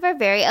also have our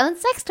very own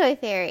sex toy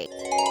fairy.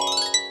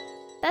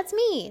 That's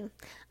me.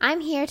 I'm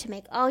here to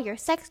make all your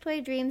sex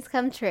toy dreams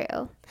come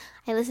true.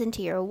 I listen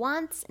to your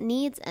wants,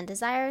 needs, and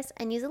desires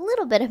and use a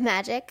little bit of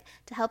magic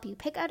to help you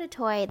pick out a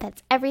toy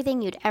that's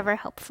everything you'd ever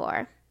hope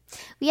for.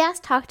 We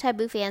asked Talk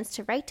Taboo fans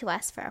to write to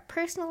us for a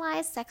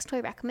personalized sex toy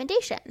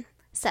recommendation.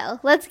 So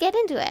let's get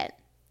into it.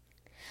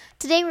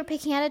 Today we're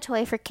picking out a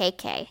toy for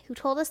KK, who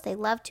told us they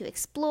love to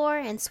explore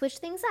and switch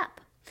things up.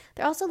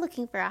 They're also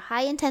looking for a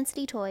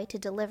high-intensity toy to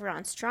deliver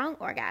on strong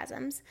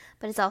orgasms,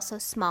 but is also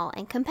small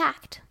and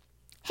compact.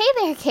 Hey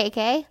there,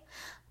 KK!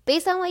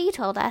 Based on what you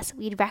told us,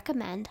 we'd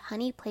recommend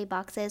Honey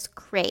Playbox's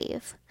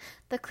Crave.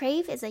 The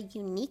Crave is a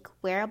unique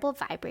wearable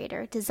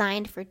vibrator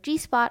designed for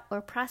G-spot or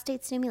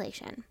prostate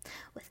stimulation,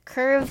 with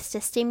curves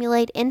to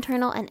stimulate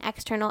internal and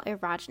external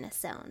erogenous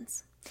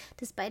zones.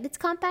 Despite its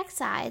compact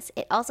size,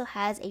 it also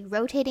has a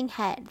rotating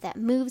head that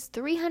moves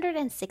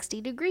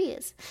 360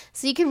 degrees,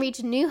 so you can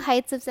reach new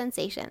heights of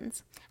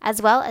sensations,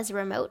 as well as a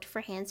remote for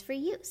hands-free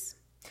use.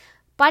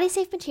 Body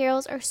safe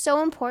materials are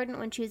so important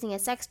when choosing a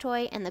sex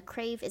toy, and the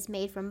Crave is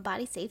made from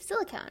body safe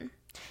silicone.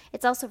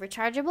 It's also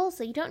rechargeable,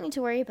 so you don't need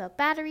to worry about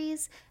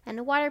batteries,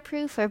 and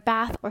waterproof for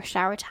bath or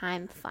shower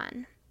time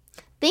fun.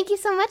 Thank you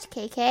so much,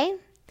 KK.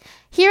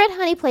 Here at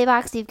Honey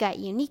Playbox, we've got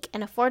unique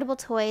and affordable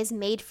toys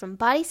made from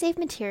body safe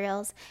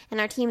materials, and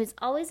our team is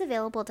always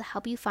available to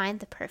help you find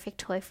the perfect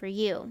toy for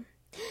you.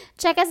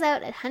 Check us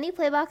out at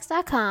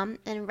honeyplaybox.com,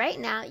 and right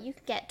now you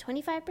can get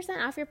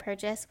 25% off your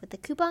purchase with the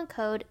coupon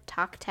code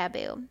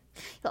TALKTABOO.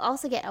 You'll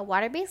also get a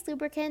water-based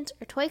lubricant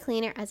or toy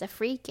cleaner as a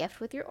free gift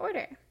with your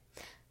order.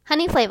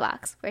 Honey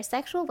Playbox, where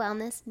sexual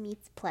wellness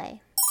meets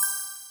play.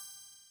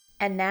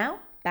 And now,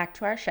 back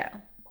to our show.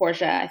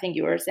 Portia, I think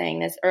you were saying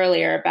this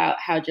earlier about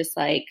how just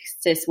like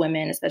cis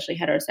women, especially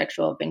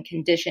heterosexual, have been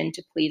conditioned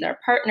to please our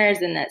partners,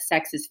 and that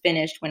sex is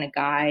finished when a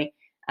guy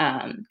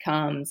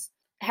comes.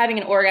 Having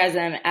an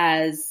orgasm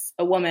as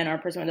a woman or a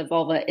person with a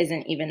vulva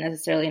isn't even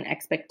necessarily an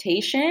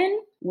expectation.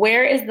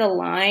 Where is the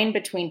line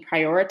between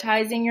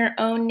prioritizing your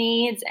own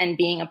needs and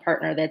being a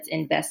partner that's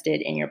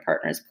invested in your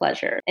partner's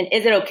pleasure? And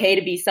is it okay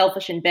to be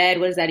selfish in bed?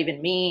 What does that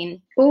even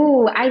mean?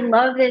 Ooh, I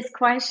love this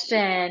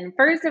question.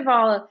 First of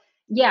all,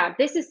 yeah,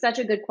 this is such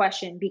a good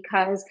question,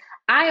 because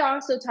I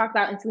also talk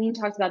about, and Celine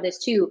talks about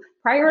this too,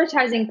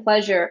 prioritizing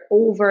pleasure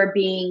over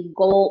being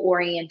goal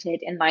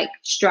oriented and like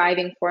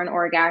striving for an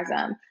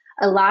orgasm.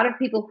 A lot of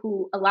people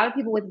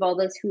with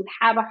vulvas who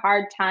have a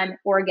hard time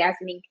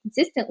orgasming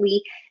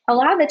consistently, a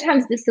lot of the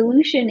times the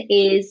solution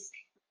is,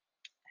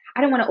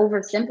 I don't want to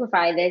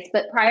oversimplify this,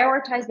 but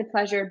prioritize the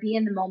pleasure, be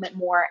in the moment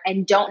more,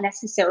 and don't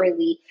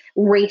necessarily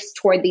race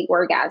toward the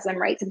orgasm,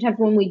 right? Sometimes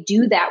when we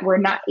do that, we're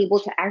not able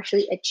to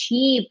actually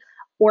achieve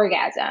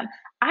orgasm.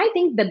 I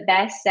think the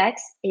best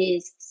sex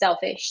is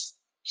selfish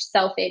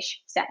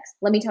sex.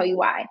 Let me tell you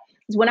why.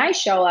 Because when I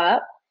show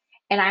up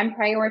and I'm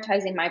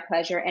prioritizing my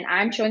pleasure and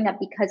I'm showing up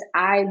because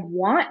I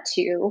want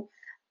to,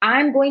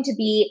 I'm going to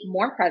be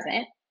more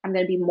present. I'm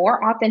going to be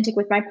more authentic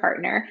with my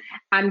partner.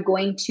 I'm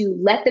going to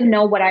let them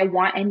know what I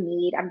want and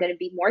need. I'm going to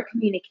be more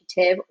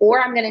communicative,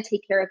 or I'm going to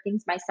take care of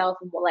things myself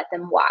and we'll let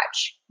them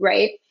watch,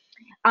 right?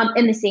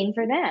 And the same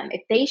for them.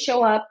 If they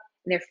show up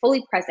and they're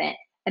fully present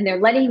and they're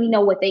letting me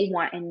know what they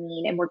want and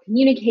need, and we're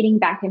communicating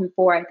back and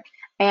forth,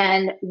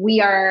 and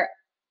we are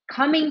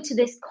coming to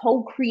this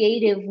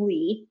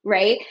co-creatively,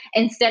 right?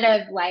 Instead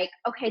of like,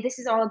 okay, this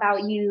is all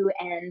about you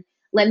and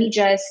let me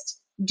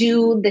just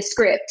do the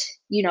script,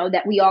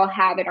 that we all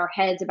have in our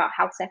heads about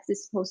how sex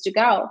is supposed to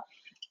go.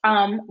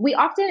 We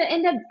often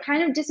end up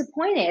kind of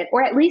disappointed,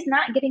 or at least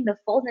not getting the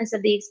fullness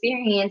of the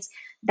experience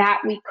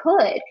that we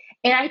could.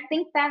 And I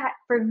think that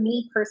for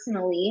me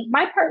personally,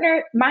 my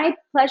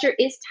pleasure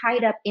is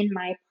tied up in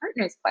my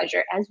partner's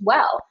pleasure as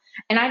well.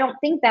 And I don't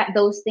think that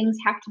those things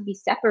have to be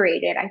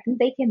separated. I think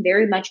they can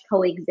very much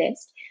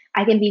coexist.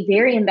 I can be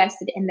very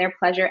invested in their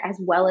pleasure as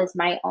well as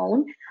my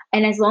own.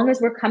 And as long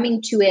as we're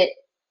coming to it,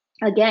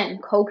 again,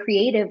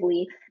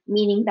 co-creatively,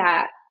 meaning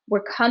that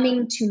we're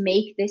coming to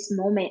make this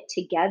moment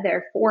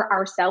together for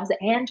ourselves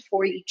and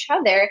for each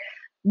other,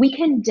 we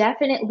can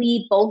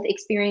definitely both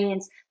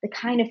experience the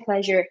kind of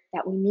pleasure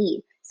that we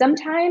need.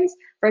 Sometimes,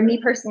 for me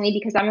personally,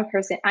 because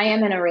I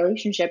am in a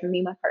relationship and me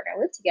and my partner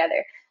live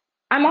together,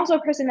 I'm also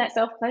a person that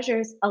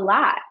self-pleasures a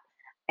lot.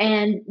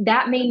 And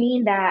that may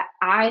mean that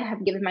I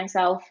have given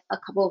myself a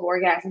couple of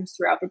orgasms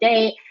throughout the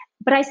day,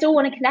 but I still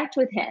want to connect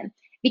with him.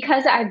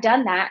 Because I've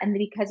done that, and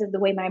because of the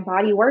way my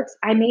body works,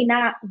 I may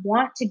not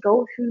want to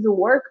go through the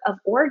work of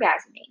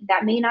orgasming.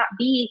 That may not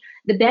be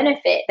the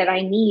benefit that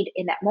I need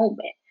in that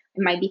moment.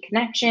 It might be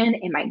connection.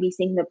 It might be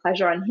seeing the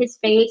pleasure on his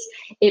face.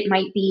 It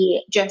might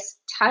be just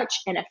touch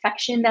and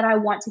affection that I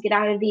want to get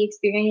out of the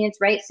experience,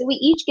 right? So we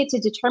each get to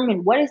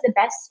determine what is the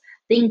best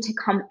thing to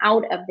come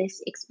out of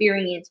this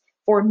experience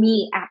for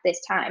me at this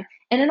time.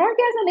 And an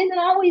orgasm isn't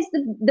always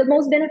the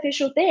most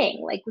beneficial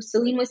thing. Like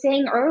Celine was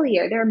saying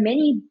earlier, there are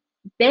many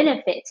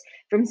benefits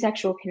from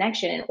sexual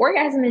connection, and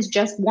orgasm is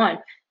just one.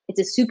 It's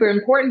a super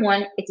important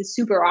one. It's a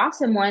super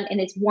awesome one. And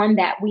it's one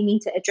that we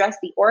need to address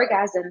the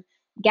orgasm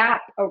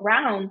gap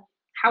around.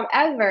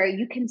 However,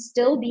 you can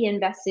still be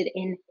invested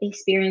in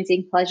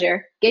experiencing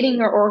pleasure, getting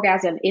your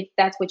orgasm if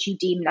that's what you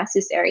deem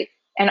necessary,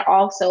 and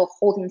also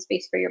holding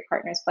space for your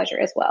partner's pleasure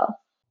as well.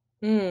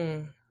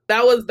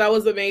 That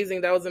was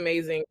amazing. That was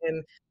amazing.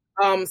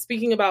 And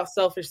speaking about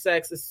selfish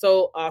sex is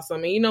so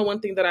awesome. And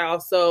one thing that I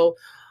also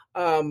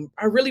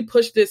I really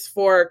push this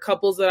for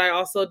couples that I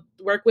also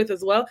work with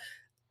as well.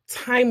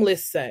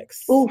 Timeless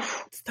sex.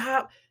 Oof.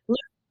 Stop.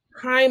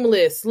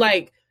 Timeless.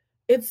 Like,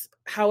 it's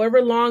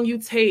however long you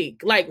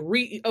take. Like,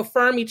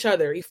 affirm each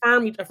other.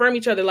 Affirm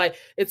each other. Like,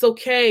 it's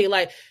okay.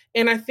 Like,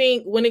 and I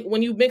think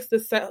when you mix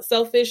the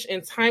selfish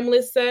and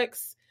timeless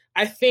sex,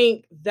 I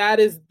think that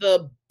is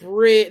the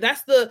bridge.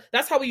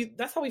 That's how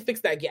we fix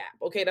that gap.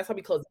 Okay, that's how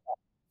we close it up.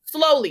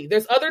 Slowly.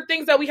 There's other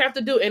things that we have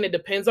to do, and it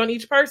depends on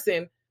each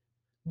person.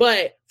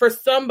 But for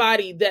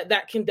somebody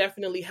that can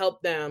definitely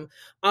help them,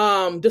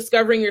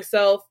 discovering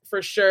yourself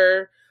for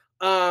sure,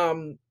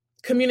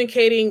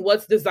 communicating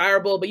what's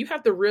desirable, but you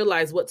have to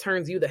realize what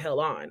turns you the hell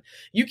on.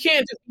 You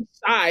can't just be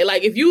shy.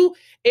 Like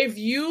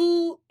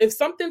if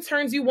something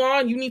turns you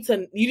on, you need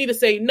to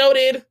say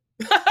noted.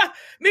 Need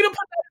to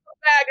put that in the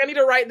bag. I need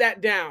to write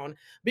that down,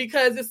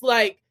 because it's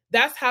like,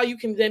 that's how you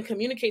can then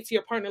communicate to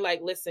your partner.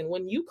 Like, listen,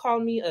 when you call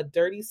me a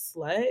dirty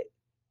slut,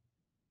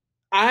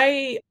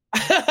 I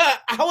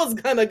was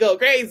gonna go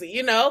crazy,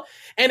 you know?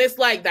 And it's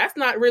like, that's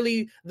not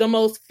really the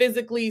most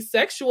physically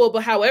sexual,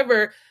 but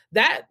however,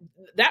 that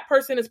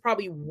person is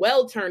probably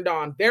well turned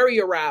on, very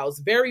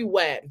aroused, very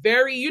wet,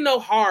 very, you know,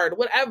 hard,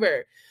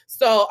 whatever.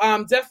 So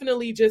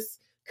definitely just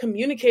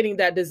communicating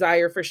that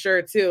desire for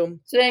sure too.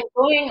 So then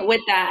going with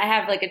that, I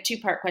have like a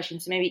 2-part question.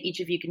 So maybe each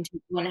of you can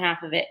take one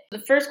half of it. The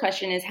first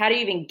question is, how do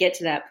you even get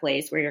to that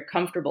place where you're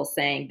comfortable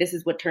saying, this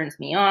is what turns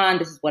me on,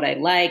 this is what I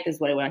like, this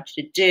is what I want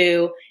you to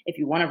do. If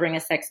you want to bring a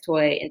sex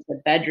toy into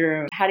the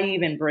bedroom, how do you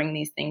even bring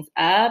these things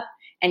up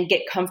and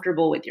get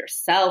comfortable with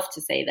yourself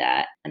to say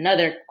that?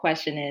 Another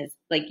question is,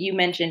 like you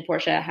mentioned,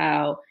 Portia,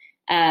 how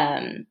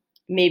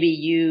maybe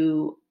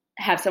you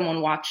have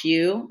someone watch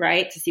you,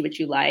 right, to see what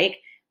you like.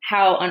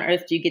 How on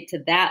earth do you get to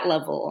that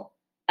level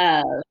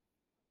of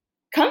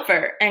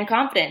comfort and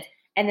confidence?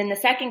 And then the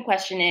second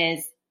question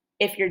is,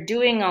 if you're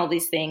doing all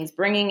these things,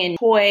 bringing in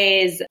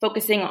toys,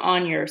 focusing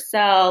on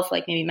yourself,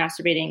 like maybe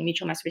masturbating,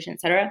 mutual masturbation,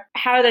 etc.,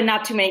 how are there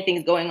not too many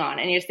things going on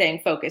and you're staying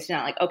focused? You're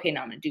not like, okay,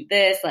 now I'm going to do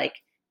this. Like,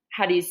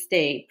 how do you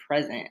stay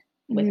present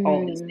with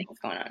all these things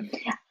going on?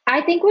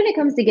 I think when it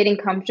comes to getting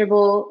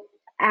comfortable,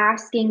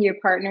 asking your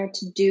partner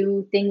to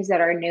do things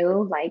that are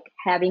new, like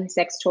having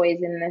sex toys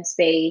in the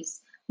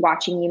space,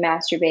 watching you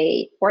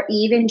masturbate, or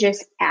even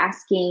just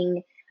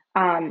asking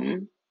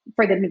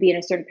for them to be in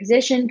a certain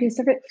position. Because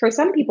for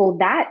some people,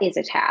 that is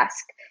a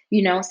task,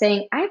 you know,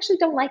 saying, I actually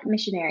don't like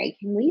missionary.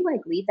 Can we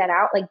like leave that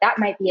out? Like that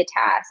might be a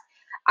task.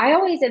 I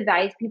always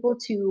advise people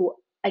to,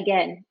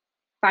 again,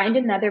 find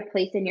another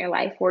place in your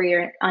life where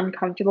you're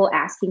uncomfortable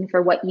asking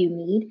for what you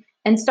need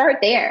and start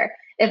there.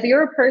 If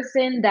you're a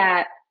person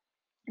that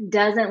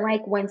doesn't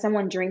like when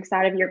someone drinks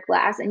out of your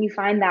glass, and you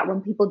find that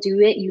when people do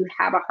it, you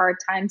have a hard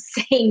time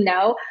saying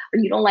no, or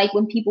you don't like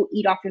when people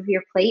eat off of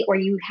your plate, or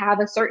you have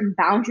a certain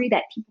boundary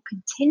that people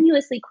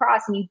continuously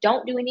cross and you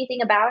don't do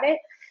anything about it,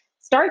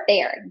 start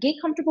there. Get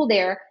comfortable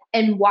there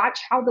and watch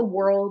how the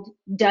world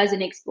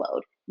doesn't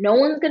explode. No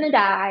one's going to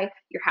die.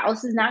 Your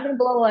house is not going to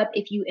blow up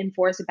if you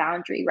enforce a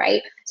boundary,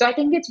 right? So I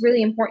think it's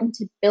really important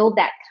to build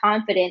that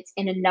confidence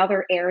in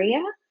another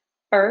area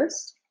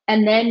first,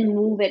 and then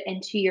move it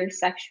into your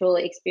sexual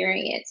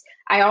experience.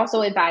 I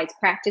also advise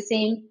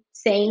practicing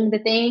saying the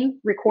thing,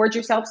 record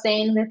yourself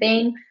saying the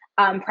thing,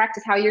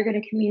 practice how you're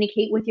going to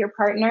communicate with your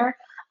partner.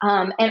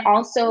 And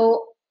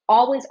also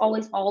always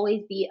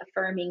be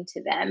affirming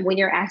to them when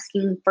you're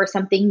asking for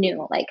something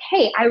new. Like,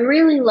 hey, I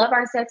really love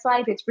our sex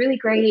life. It's really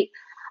great.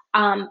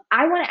 I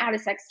want to add a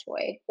sex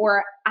toy,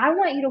 or I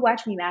want you to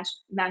watch me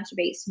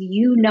masturbate, so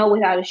you know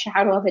without a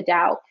shadow of a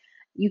doubt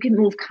you can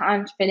move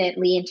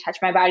confidently and touch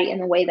my body in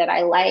the way that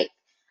I like,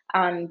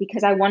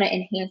 because I want to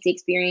enhance the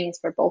experience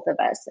for both of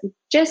us.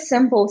 Just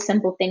simple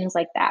things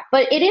like that.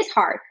 But it is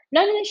hard.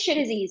 None of this shit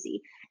is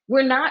easy.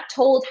 We're not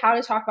told how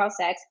to talk about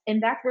sex.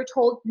 In fact, we're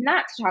told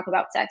not to talk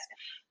about sex.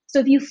 So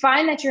if you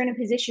find that you're in a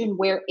position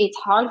where it's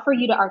hard for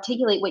you to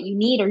articulate what you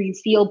need, or you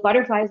feel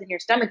butterflies in your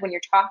stomach when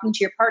you're talking to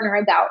your partner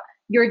about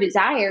your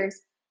desires,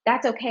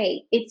 that's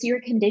okay. It's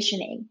your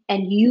conditioning,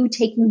 and you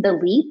taking the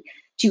leap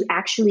to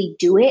actually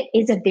do it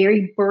is a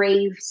very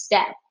brave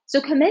step. So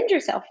commend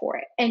yourself for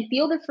it and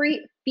feel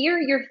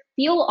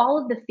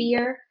all of the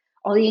fear,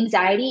 all the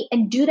anxiety,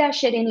 and do that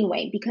shit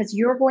anyway, because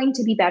you're going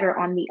to be better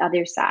on the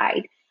other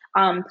side.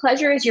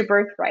 Pleasure is your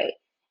birthright.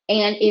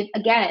 And if,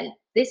 again,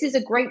 this is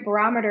a great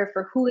barometer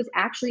for who is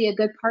actually a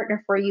good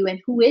partner for you and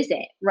who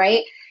isn't,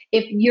 right?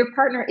 If your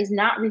partner is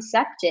not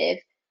receptive,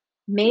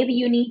 maybe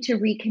you need to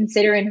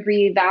reconsider and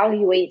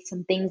reevaluate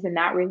some things in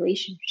that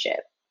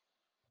relationship.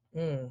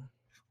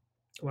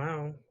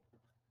 Wow.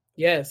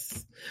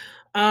 Yes.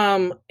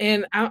 And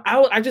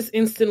I just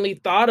instantly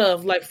thought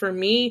of, like, for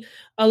me,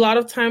 a lot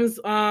of times,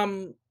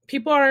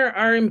 people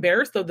are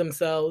embarrassed of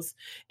themselves.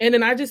 And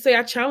then I just say,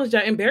 I challenge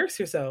that, embarrass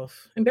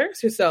yourself,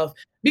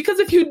 because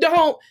if you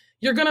don't,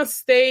 you're going to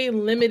stay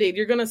limited.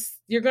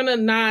 You're going to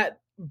not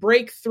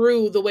break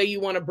through the way you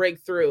want to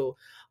break through.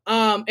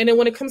 And then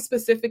when it comes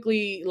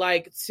specifically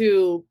like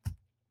to,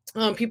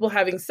 people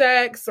having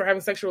sex or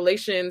having sexual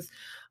relations,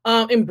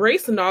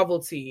 embrace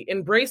novelty.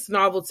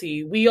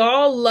 We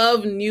all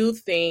love new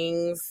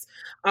things.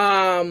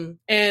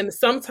 And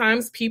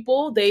sometimes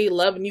people, they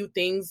love new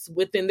things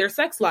within their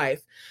sex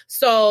life.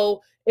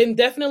 So, and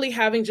definitely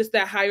having just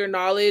that higher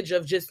knowledge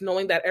of just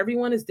knowing that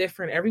everyone is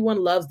different.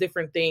 Everyone loves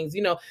different things,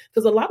 you know,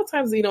 because a lot of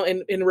times, you know,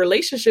 in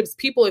relationships,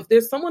 people, if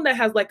there's someone that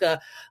has like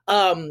that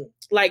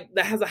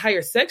has a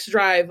higher sex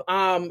drive,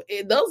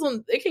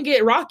 it can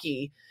get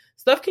rocky.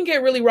 Stuff can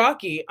get really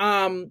rocky.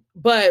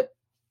 But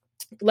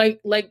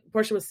like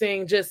Portia was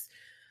saying, just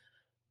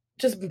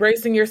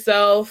embracing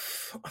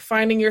yourself,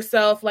 finding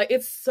yourself, like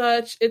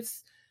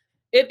it's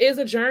It is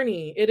a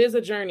journey. It is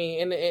a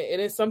journey. And it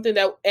is something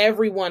that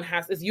everyone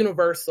has. It's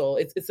universal.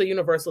 It's a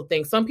universal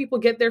thing. Some people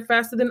get there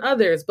faster than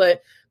others,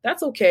 but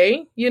that's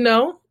okay.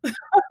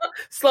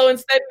 Slow and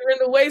steady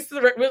wins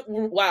the race.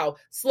 Wow.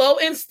 Slow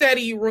and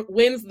steady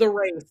wins the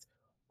race.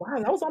 Wow.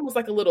 That was almost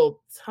like a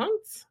little tongue.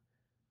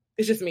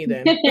 It's just me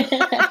then.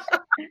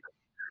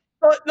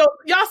 No,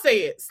 y'all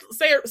say it.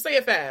 Say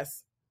it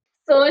fast.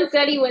 Slow and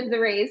steady wins the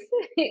race.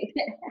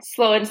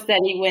 Slow and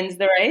steady wins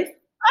the race.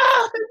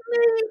 Oh, it's me.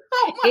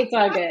 Oh, it's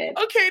all good.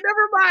 Okay,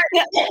 never mind.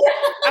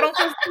 I don't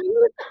feel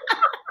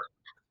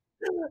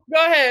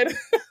Go ahead.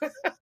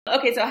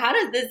 Okay, so how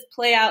does this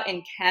play out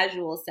in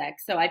casual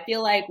sex? So I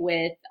feel like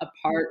with a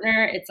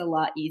partner, it's a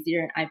lot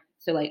easier. And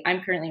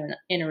I'm currently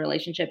in a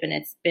relationship, and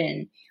it's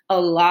been a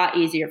lot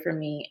easier for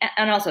me.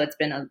 And also it's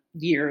been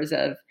years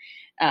of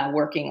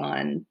working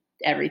on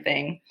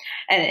everything.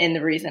 And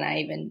the reason I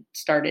even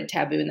started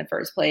Taboo in the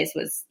first place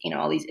was,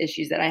 all these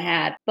issues that I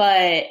had.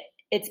 But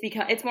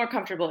it's more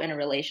comfortable in a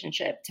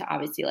relationship to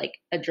obviously like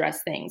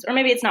address things. Or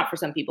maybe it's not for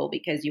some people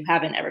because you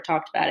haven't ever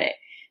talked about it.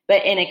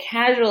 But in a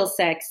casual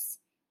sex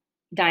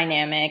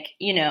dynamic,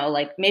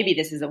 like maybe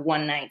this is a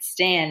one night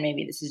stand,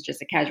 maybe this is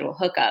just a casual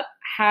hookup.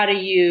 How do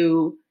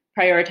you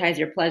prioritize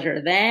your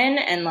pleasure then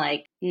and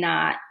like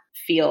not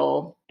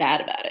feel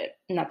bad about it?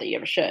 Not that you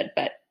ever should,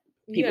 but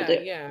people do.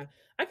 Yeah,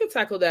 I can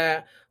tackle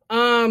that.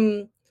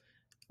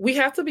 We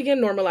have to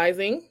begin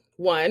normalizing.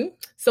 One,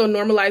 so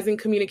normalizing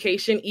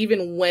communication,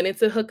 even when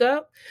it's a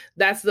hookup,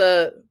 that's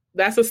a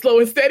slow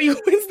and steady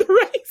wins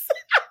the race.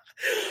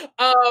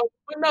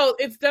 But no,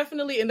 it's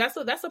definitely, and that's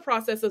a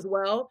process as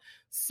well.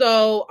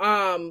 So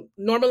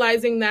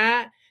normalizing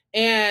that,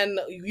 and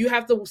you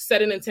have to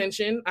set an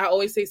intention. I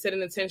always say set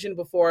an intention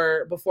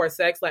before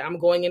sex. Like, I'm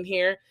going in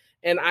here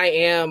and I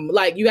am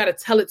like, you got to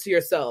tell it to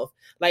yourself.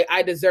 Like,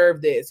 I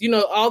deserve this,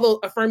 although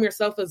affirm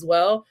yourself as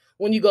well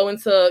when you go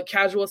into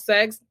casual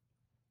sex.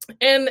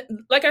 And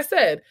like I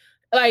said,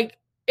 like,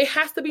 it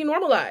has to be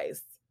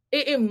normalized.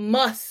 It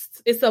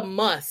must. It's a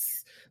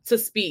must to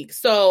speak.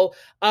 So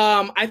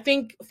I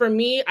think for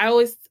me, I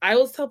always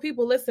tell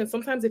people, listen,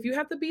 sometimes if you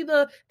have to be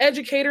the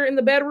educator in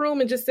the bedroom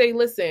and just say,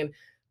 listen,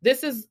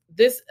 this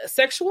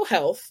sexual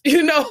health,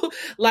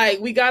 like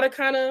we got to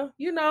kind of,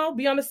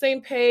 be on the same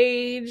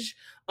page.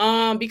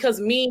 Because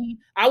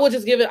I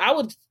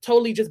would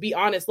totally just be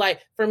honest.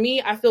 Like, for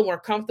me, I feel more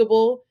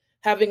comfortable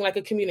having like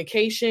a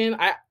communication.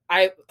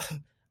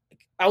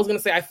 I was going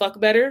to say I fuck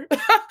better.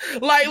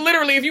 Like,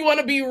 literally, if you want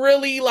to be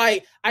really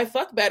like, I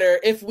fuck better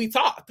if we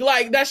talk.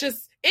 Like, that's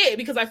just it,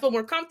 because I feel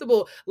more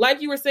comfortable.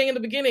 Like you were saying in the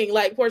beginning,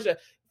 like, Portia,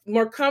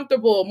 more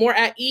comfortable, more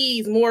at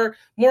ease, more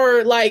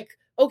like,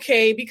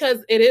 okay,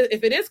 because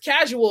if it is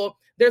casual,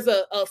 there's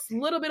a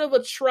little bit of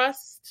a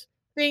trust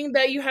thing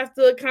that you have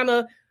to kind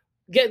of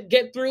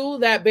get through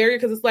that barrier,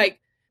 because it's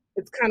like,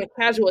 it's kind of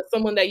casual. It's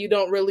someone that you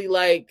don't really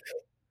like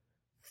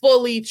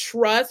fully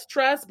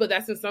trust, but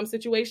that's in some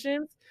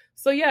situations.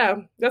 So yeah,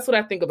 that's what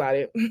I think about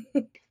it.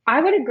 I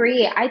would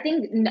agree. I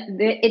think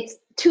it's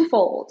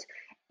twofold.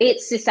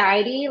 It's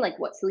society, like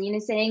what Celine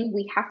is saying.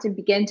 We have to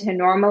begin to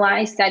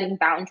normalize setting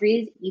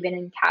boundaries, even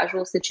in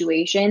casual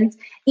situations,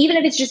 even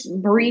if it's just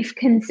brief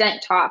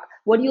consent talk.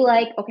 What do you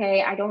like?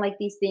 Okay, I don't like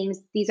these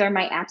things. These are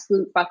my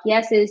absolute fuck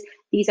yeses.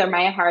 These are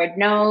my hard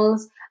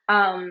no's.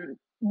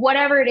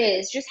 Whatever it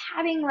is, just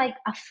having like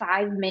a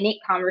 5-minute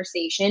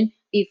conversation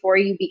before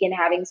you begin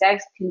having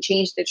sex can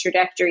change the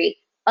trajectory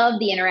of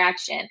the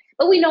interaction.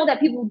 But we know that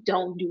people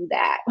don't do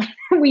that.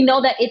 We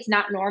know that it's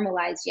not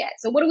normalized yet.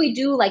 So what do we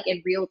do like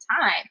in real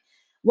time?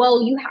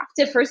 Well, you have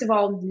to, first of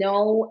all,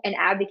 know and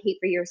advocate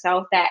for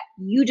yourself that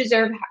you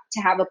deserve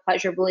to have a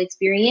pleasurable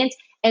experience,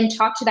 and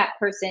talk to that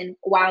person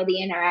while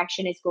the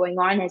interaction is going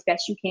on as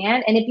best you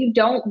can. And if you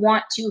don't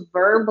want to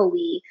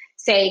verbally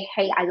say,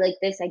 hey, I like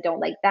this, I don't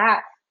like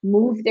that,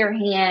 move their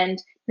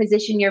hand,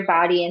 position your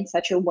body in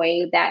such a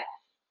way that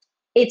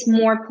it's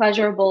more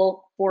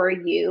pleasurable for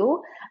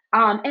you.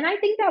 And I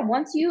think that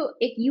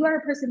if you are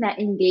a person that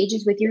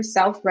engages with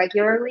yourself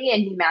regularly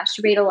and you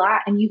masturbate a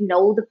lot and you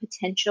know the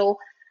potential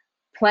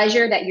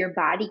pleasure that your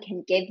body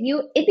can give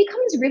you, it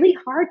becomes really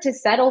hard to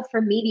settle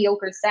for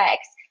mediocre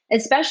sex,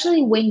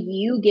 especially when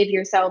you give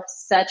yourself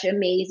such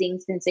amazing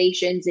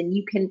sensations and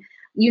you can,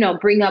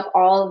 bring up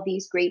all of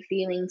these great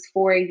feelings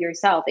for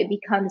yourself. It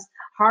becomes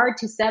hard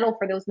to settle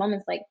for those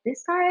moments like,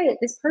 this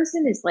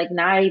person is like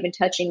not even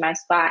touching my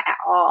spot at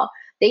all.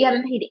 They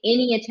haven't paid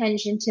any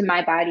attention to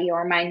my body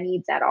or my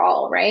needs at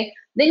all, right?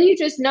 Then you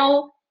just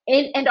know,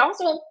 and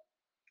also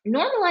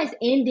normalize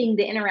ending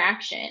the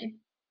interaction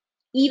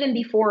even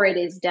before it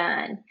is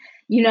done.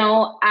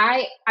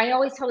 I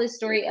always tell this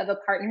story of a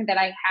partner that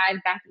I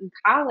had back in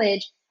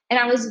college, and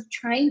I was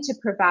trying to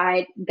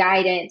provide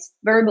guidance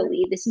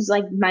verbally. This was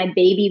like my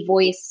baby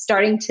voice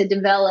starting to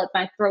develop,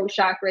 my throat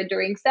chakra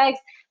during sex,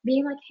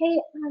 being like, hey,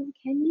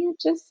 can you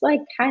just like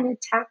kind of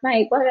tap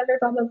my whatever,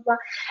 blah, blah, blah.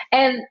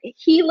 And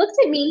he looked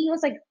at me, he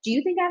was like, do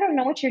you think I don't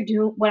know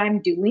what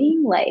I'm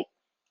doing? Like,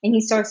 and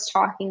he starts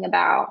talking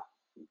about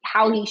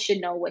how he should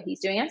know what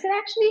he's doing. I said,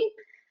 actually,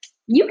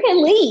 you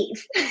can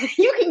leave.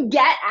 You can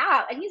get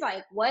out. And he's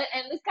like, what?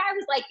 And this guy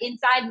was like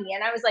inside me.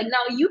 And I was like,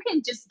 no, you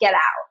can just get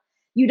out.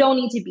 You don't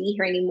need to be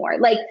here anymore.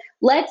 Like,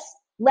 let's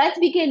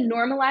begin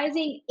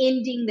normalizing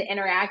ending the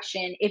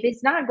interaction if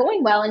it's not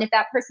going well. And if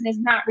that person is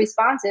not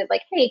responsive,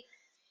 like, hey,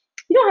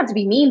 you don't have to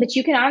be mean, but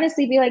you can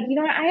honestly be like,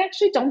 I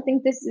actually don't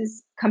think this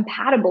is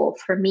compatible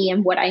for me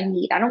and what I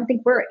need. I don't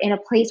think we're in a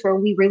place where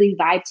we really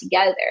vibe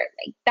together.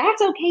 Like,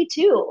 that's okay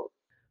too.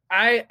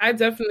 I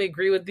definitely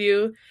agree with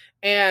you.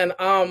 And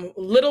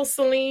little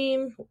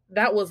Celine,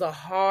 that was a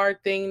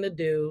hard thing to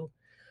do.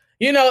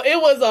 It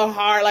was a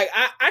hard, like,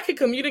 I could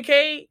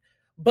communicate,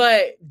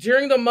 but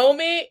during the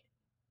moment,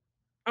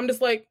 I'm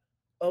just like,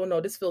 oh no,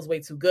 this feels way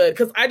too good.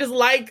 Because I just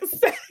like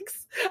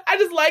sex.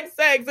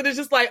 And it's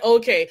just like,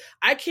 okay,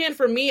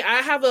 for me, I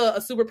have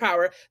a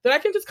superpower that I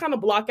can just kind of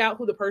block out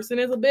who the person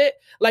is a bit.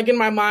 Like in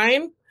my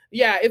mind.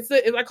 Yeah,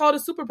 I call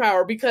it a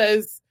superpower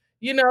because,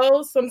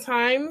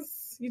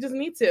 sometimes you just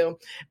need to.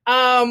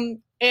 And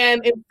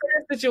in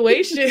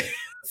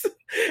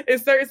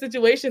certain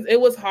situations, it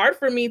was hard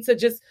for me to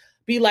just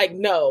be like,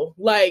 no,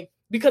 like,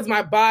 because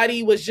my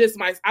body was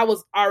I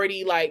was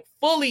already like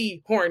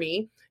fully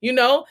horny,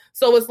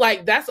 So it's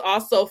like, that's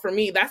also for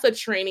me, that's a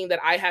training that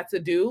I had to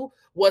do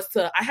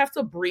I have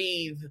to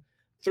breathe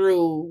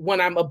through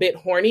when I'm a bit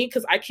horny.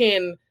 Cause I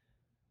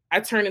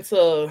turn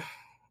into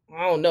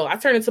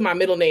my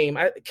middle name.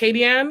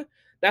 Kadian.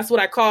 That's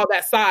what I call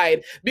that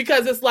side,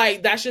 because it's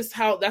like, that's just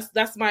how,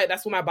 that's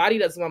what my body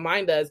does, my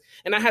mind does.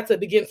 And I had to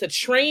begin to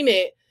train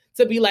it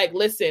to be like,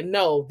 listen,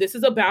 no, this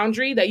is a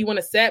boundary that you want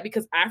to set,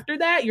 because after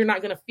that, you're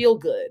not going to feel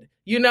good,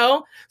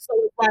 So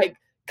it's like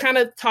kind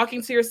of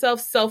talking to yourself,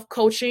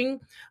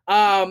 self-coaching.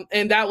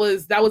 And that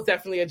was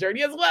definitely a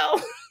journey as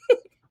well.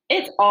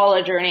 It's all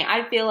a journey.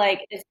 I feel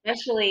like,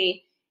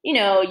 especially,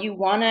 you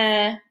want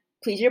to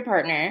please your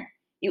partner.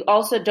 You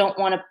also don't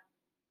want to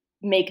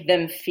make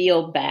them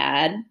feel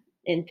bad,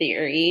 in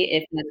theory,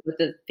 if that's what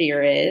the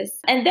fear is.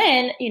 And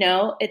then,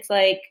 it's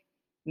like,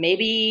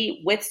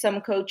 maybe with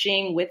some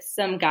coaching, with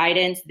some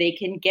guidance, they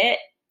can get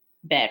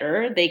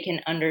better. They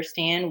can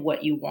understand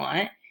what you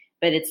want.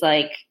 But it's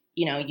like,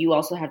 you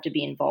also have to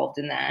be involved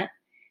in that.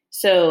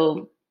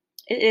 So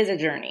it is a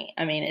journey.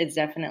 I mean, it's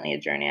definitely a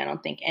journey. I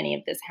don't think any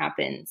of this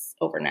happens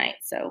overnight.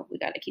 So we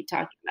got to keep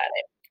talking about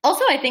it.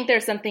 Also, I think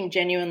there's something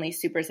genuinely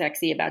super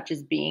sexy about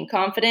just being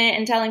confident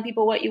and telling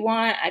people what you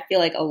want. I feel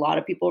like a lot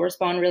of people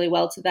respond really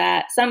well to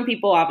that. Some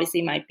people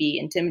obviously might be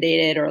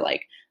intimidated or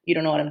like, you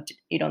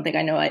don't think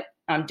I know what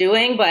I'm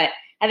doing. But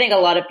I think a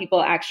lot of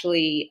people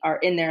actually are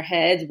in their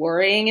heads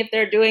worrying if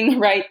they're doing the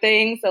right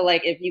thing. So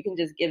like, if you can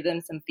just give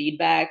them some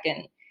feedback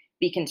and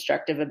be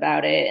constructive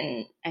about it.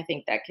 And I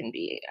think that can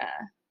be a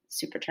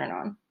super turn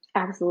on.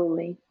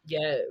 Absolutely.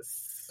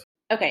 Yes.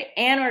 Okay.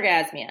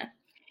 Anorgasmia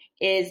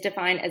is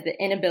defined as the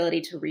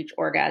inability to reach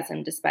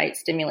orgasm despite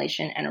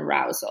stimulation and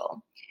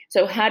arousal.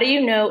 So how do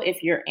you know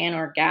if you're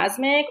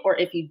anorgasmic or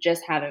if you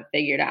just haven't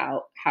figured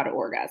out how to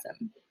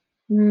orgasm?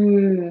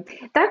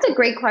 That's a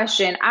great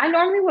question. I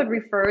normally would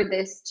refer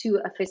this to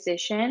a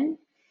physician.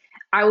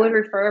 I would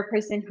refer a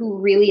person who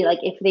really, like,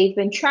 if they've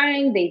been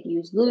trying, they've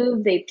used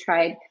lube, they've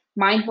tried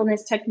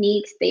mindfulness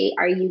techniques, they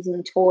are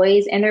using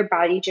toys, and their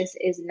body just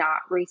is not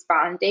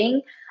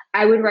responding.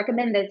 I would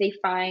recommend that they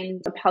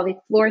find a pelvic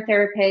floor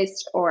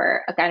therapist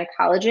or a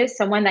gynecologist,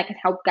 someone that can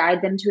help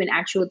guide them to an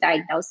actual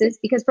diagnosis.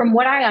 Because from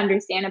what I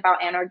understand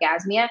about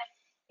anorgasmia,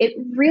 it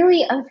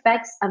really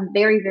affects a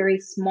very, very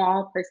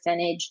small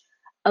percentage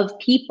of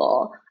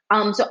people.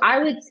 So I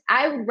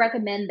would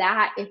recommend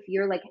that if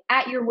you're like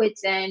at your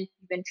wit's end,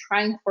 you've been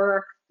trying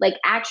for like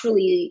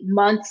actually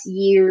months,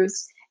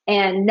 years,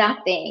 and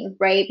nothing,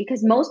 right?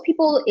 Because most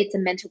people, it's a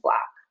mental block.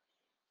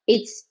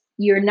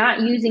 You're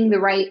not using the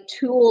right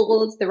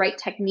tools, the right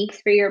techniques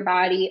for your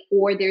body,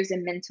 or there's a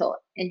mental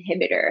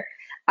inhibitor,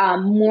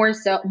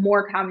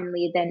 more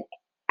commonly than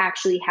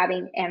actually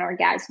having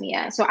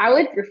anorgasmia. So I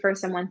would refer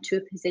someone to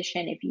a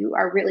physician if you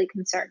are really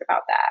concerned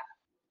about that.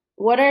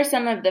 What are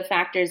some of the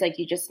factors, like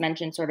you just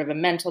mentioned, sort of a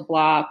mental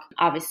block,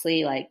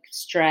 obviously like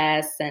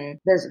stress, and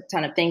there's a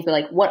ton of things, but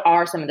like what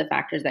are some of the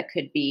factors that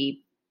could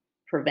be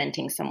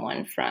preventing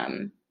someone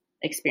from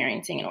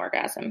experiencing an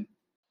orgasm?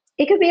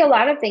 It could be a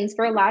lot of things.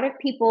 For a lot of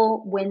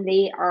people, when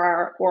they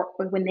are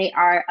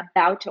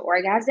about to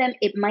orgasm,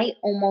 it might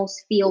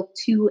almost feel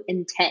too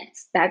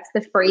intense. That's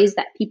the phrase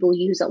that people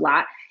use a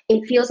lot.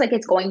 It feels like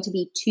it's going to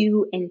be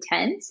too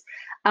intense.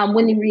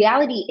 When the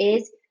reality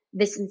is,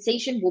 the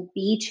sensation will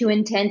be too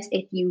intense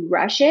if you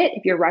rush it,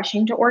 if you're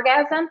rushing to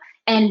orgasm,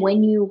 and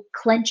when you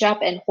clench up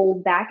and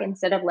hold back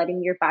instead of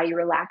letting your body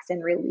relax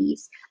and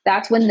release.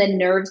 That's when the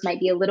nerves might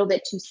be a little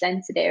bit too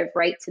sensitive,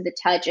 right, to the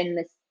touch, and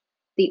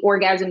the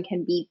orgasm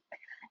can be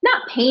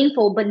not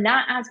painful, but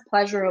not as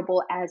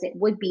pleasurable as it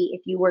would be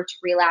if you were to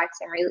relax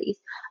and release.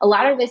 A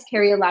lot of us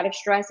carry a lot of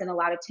stress and a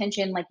lot of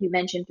tension, like you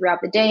mentioned, throughout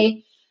the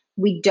day.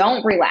 We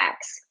don't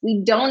relax.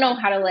 We don't know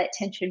how to let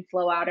tension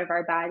flow out of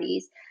our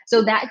bodies.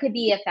 So that could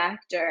be a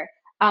factor.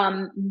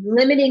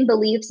 Limiting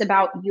beliefs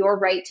about your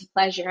right to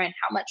pleasure and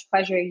how much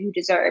pleasure you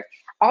deserve.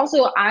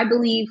 Also, I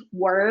believe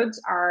words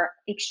are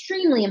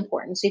extremely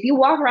important. So if you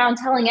walk around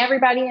telling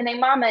everybody and their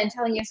mama and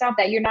telling yourself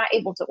that you're not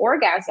able to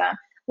orgasm,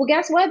 well,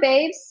 guess what,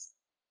 babes?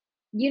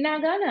 You're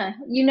not gonna,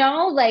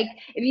 like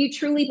if you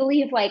truly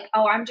believe like,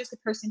 oh, I'm just a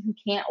person who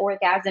can't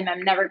orgasm,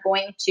 I'm never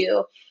going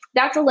to,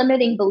 that's a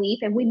limiting belief.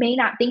 And we may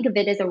not think of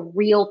it as a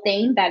real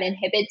thing that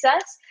inhibits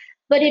us,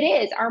 but it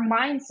is. Our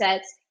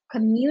mindsets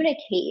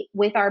communicate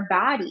with our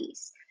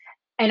bodies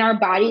and our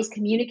bodies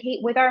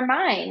communicate with our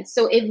minds.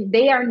 So if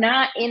they are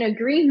not in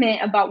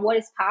agreement about what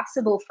is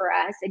possible for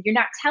us, and you're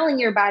not telling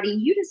your body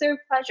you deserve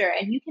pleasure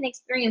and you can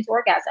experience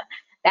orgasm,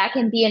 that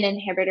can be an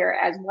inhibitor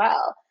as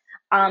well.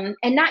 And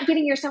not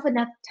giving yourself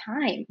enough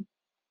time.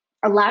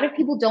 A lot of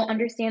people don't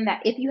understand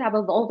that if you have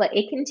a vulva,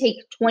 it can take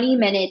 20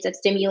 minutes of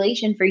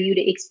stimulation for you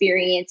to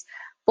experience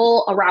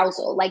full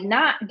arousal, like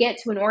not get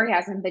to an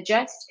orgasm, but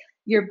just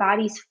your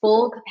body's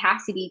full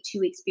capacity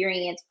to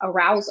experience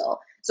arousal.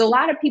 So a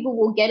lot of people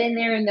will get in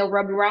there and they'll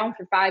rub around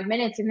for 5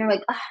 minutes and they're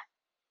like,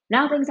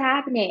 nothing's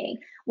happening.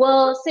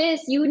 Well,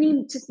 sis, you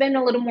need to spend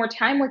a little more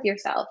time with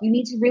yourself. You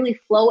need to really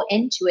flow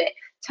into it,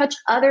 touch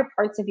other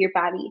parts of your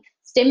body,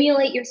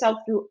 stimulate yourself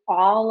through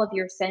all of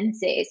your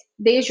senses,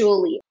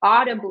 visually,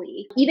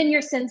 audibly, even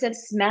your sense of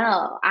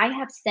smell. I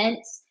have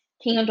scents,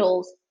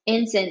 candles,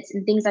 incense,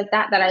 and things like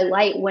that I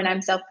light when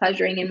I'm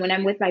self-pleasuring and when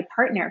I'm with my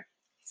partner.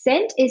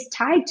 Scent is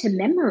tied to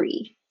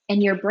memory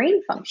and your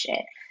brain function.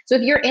 So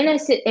if you're in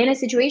a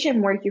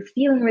situation where you're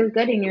feeling really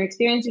good and you're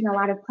experiencing a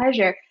lot of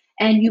pleasure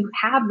and you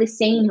have the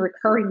same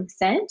recurring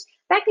scent,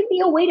 that could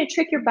be a way to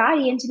trick your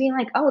body into being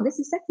like, oh, this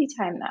is sexy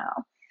time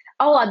now.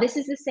 Oh, this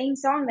is the same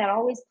song that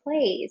always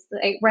plays,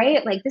 like,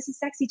 right? Like, this is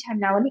sexy time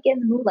now. Let me get in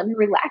the mood. Let me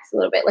relax a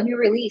little bit. Let me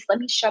release. Let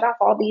me shut off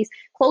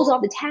close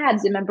all the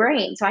tabs in my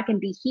brain so I can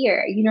be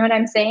here. You know what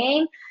I'm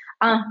saying?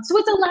 So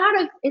it's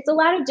a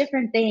lot of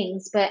different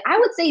things. But I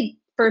would say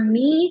for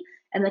me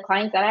and the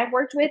clients that I've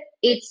worked with,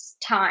 it's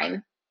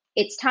time.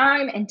 It's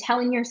time and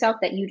telling yourself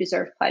that you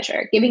deserve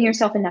pleasure, giving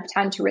yourself enough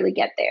time to really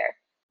get there.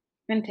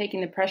 And taking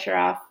the pressure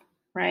off,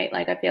 right?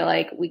 Like, I feel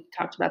like we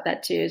talked about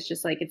that too. It's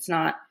just like,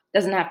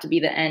 doesn't have to be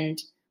the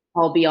end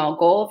all be all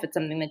goal. If it's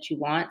something that you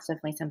want, it's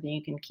definitely something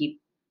you can keep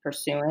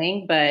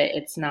pursuing, but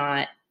it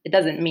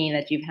doesn't mean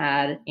that you've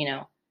had,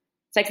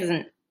 sex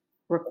doesn't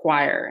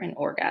require an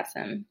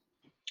orgasm.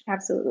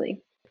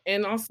 Absolutely.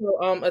 And also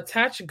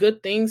attach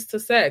good things to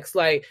sex,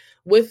 like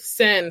with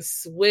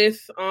sense,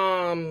 with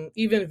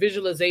even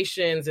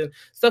visualizations and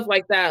stuff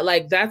like that.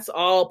 Like, that's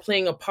all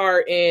playing a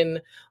part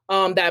in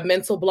that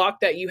mental block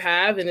that you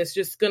have. And it's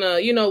just gonna,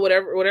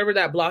 whatever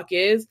that block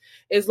is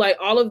like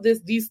all of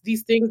these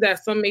things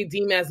that some may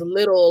deem as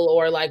little,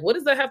 or like, what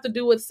does that have to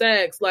do with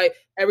sex? Like,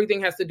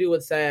 everything has to do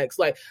with sex.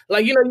 Like,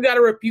 you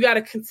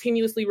gotta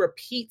continuously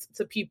repeat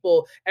to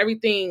people,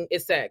 everything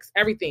is sex,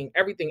 everything.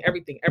 I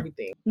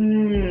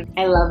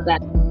love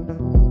that.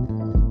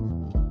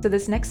 So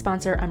this next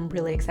sponsor, I'm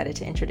really excited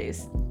to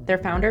introduce. Their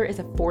founder is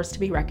a force to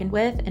be reckoned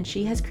with, and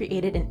she has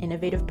created an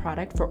innovative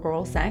product for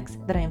oral sex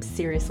that I am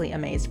seriously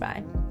amazed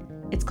by.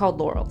 It's called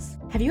Lorals.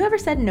 Have you ever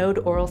said no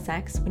to oral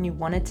sex when you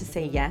wanted to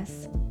say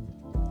yes?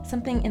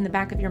 Something in the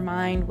back of your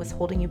mind was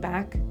holding you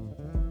back?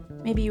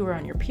 Maybe you were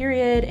on your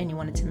period and you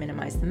wanted to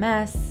minimize the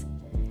mess.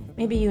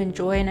 Maybe you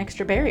enjoy an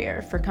extra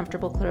barrier for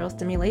comfortable clitoral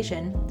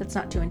stimulation that's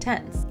not too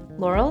intense.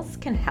 Lorals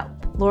can help.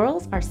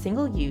 Lorals are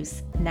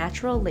single-use,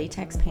 natural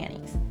latex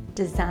panties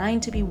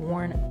designed to be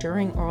worn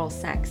during oral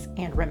sex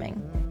and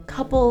rimming.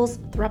 Couples,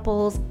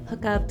 thruples,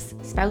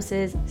 hookups,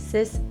 spouses,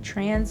 cis,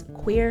 trans,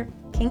 queer,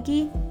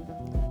 kinky.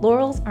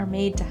 Lorals are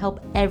made to help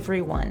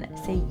everyone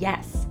say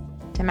yes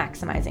to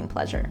maximizing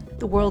pleasure.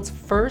 The world's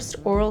first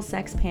oral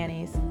sex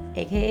panties,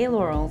 aka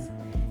Lorals,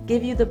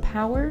 give you the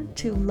power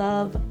to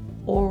love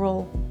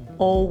oral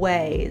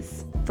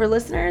always. For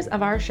listeners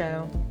of our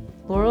show,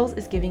 Lorals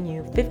is giving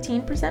you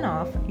 15%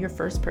 off your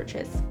first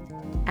purchase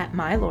at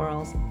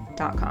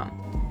mylorals.com.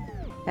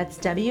 That's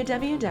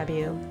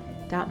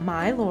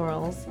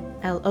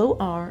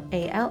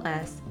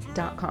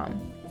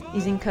www.mylorals.com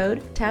using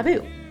code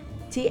TABOO,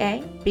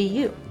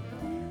 TABU.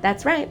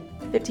 That's right,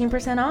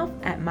 15% off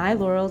at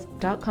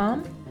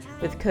mylorals.com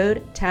with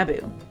code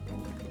TABOO.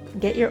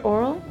 Get your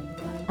oral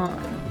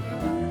on.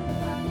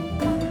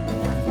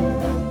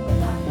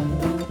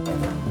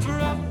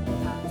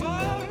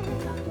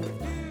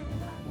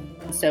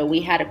 So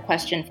we had a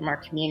question from our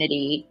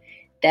community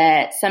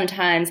that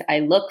sometimes I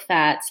look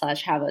fat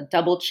 / have a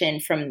double chin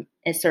from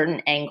a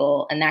certain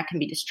angle, and that can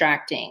be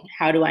distracting.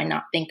 How do I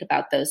not think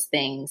about those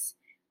things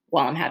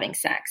while I'm having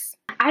sex?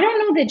 I don't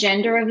know the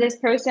gender of this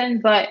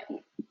person, but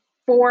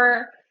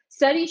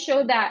studies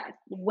show that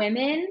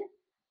women,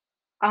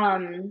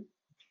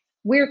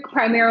 we're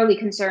primarily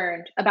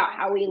concerned about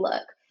how we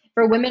look.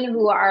 For women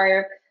who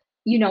are,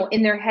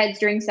 in their heads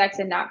during sex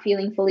and not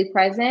feeling fully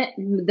present,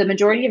 the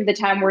majority of the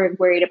time we're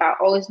worried about,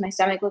 oh, does my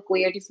stomach look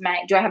weird?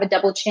 Do I have a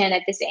double chin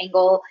at this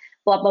angle?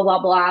 Blah, blah, blah,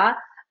 blah.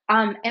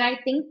 And I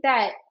think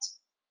that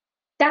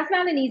that's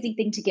not an easy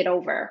thing to get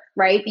over,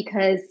 right?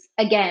 Because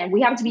again,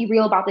 we have to be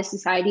real about the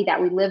society that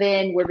we live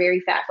in. We're very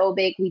fat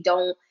phobic. We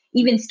don't,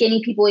 even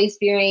skinny people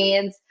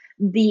experience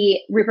the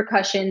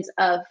repercussions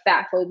of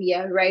fat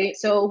phobia, right?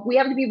 So we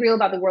have to be real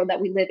about the world that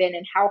we live in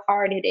and how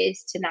hard it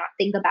is to not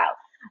think about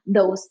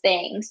those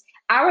things.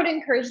 I would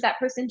encourage that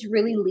person to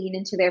really lean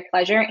into their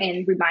pleasure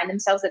and remind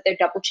themselves that their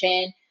double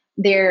chin,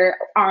 their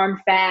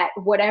arm fat,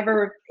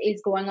 whatever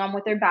is going on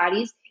with their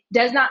bodies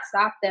does not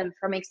stop them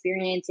from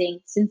experiencing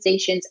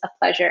sensations of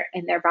pleasure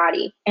in their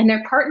body. And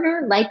their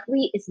partner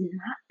likely is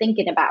not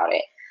thinking about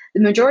it.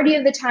 The majority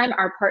of the time,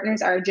 our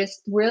partners are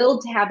just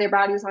thrilled to have their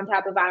bodies on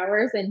top of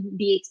ours and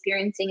be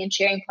experiencing and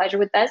sharing pleasure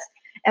with us.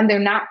 And they're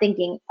not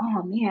thinking,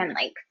 oh man,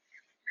 like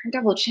her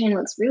double chin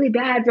looks really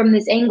bad from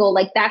this angle.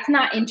 Like that's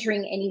not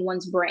entering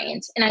anyone's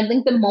brains. And I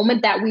think the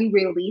moment that we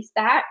release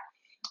that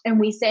and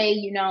we say,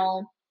 you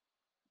know,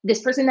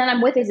 this person that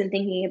I'm with isn't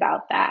thinking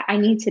about that. I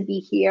need to be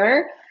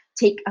here.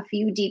 Take a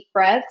few deep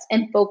breaths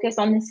and focus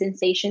on the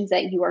sensations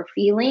that you are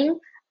feeling.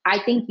 I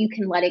think you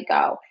can let it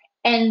go.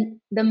 And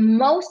the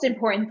most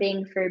important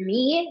thing for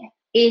me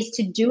is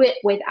to do it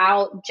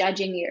without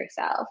judging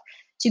yourself,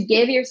 to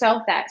give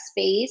yourself that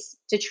space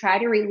to try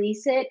to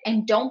release it.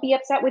 And don't be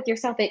upset with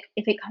yourself if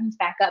it comes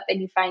back up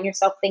and you find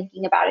yourself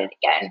thinking about it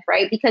again,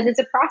 right? Because it's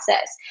a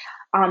process.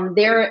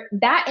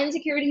 That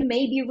insecurity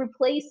may be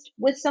replaced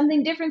with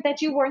something different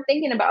that you weren't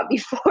thinking about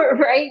before,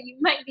 right? You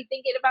might be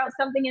thinking about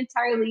something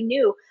entirely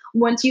new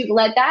once you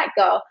let that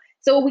go.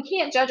 So we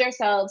can't judge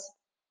ourselves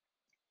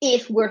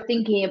if we're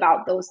thinking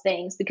about those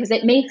things, because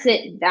it makes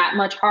it that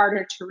much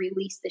harder to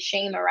release the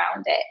shame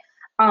around it.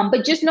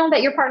 But just know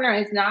that your partner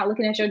is not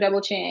looking at your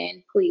double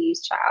chin.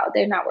 Please, child.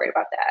 They're not worried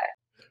about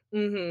that.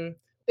 Mm-hmm.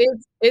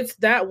 It's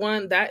that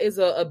one that is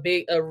a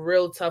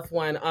real tough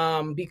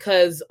one,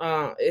 because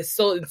it's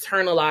so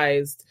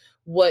internalized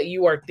what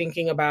you are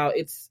thinking about.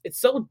 It's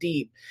so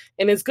deep,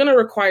 and it's going to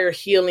require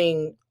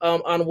healing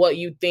on what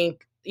you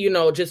think, you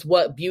know, just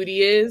what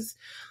beauty is.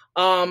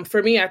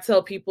 For me, I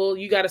tell people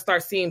you got to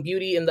start seeing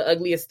beauty in the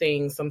ugliest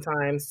things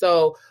sometimes.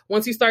 So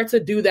once you start to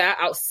do that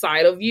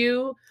outside of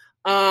you,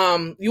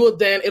 you will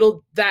then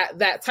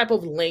that type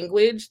of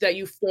language that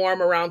you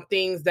form around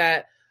things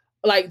that,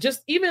 like,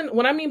 just even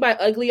when I mean by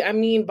ugly, I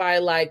mean by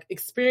like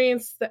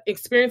experiences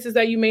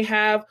that you may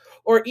have,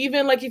 or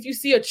even like if you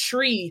see a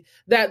tree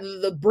that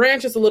the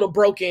branch is a little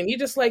broken, you're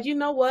just like, you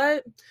know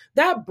what,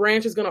 that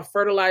branch is gonna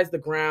fertilize the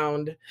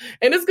ground,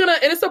 and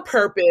it's a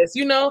purpose,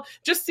 you know,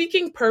 just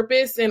seeking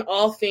purpose in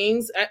all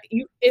things.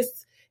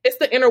 It's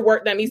the inner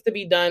work that needs to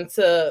be done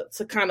to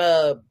kind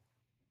of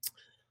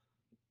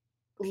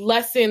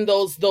lessen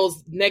those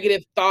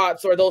negative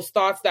thoughts, or those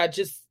thoughts that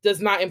just does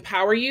not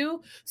empower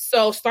you.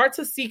 So start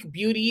to seek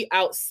beauty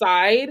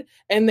outside,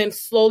 and then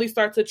slowly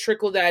start to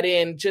trickle that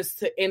in just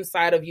to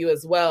inside of you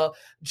as well.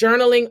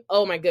 Journaling,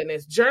 oh my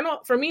goodness.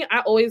 Journal, for me,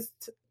 I always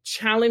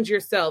challenge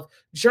yourself.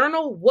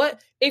 Journal,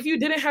 what if you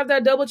didn't have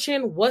that double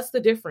chin? What's the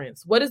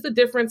difference? What is the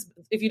difference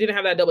if you didn't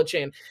have that double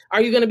chin?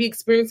 Are you going to be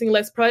experiencing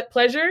less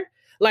pleasure?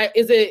 Like,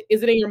 is it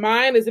in your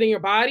mind? Is it in your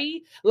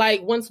body?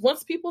 Like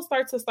once people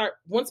start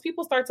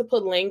to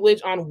put language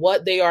on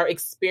what they are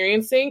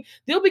experiencing,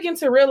 they'll begin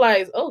to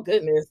realize, oh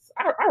goodness,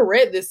 I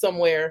read this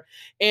somewhere.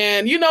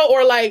 And, you know,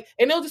 or like,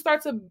 and it'll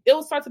start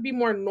to be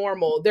more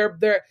normal. Their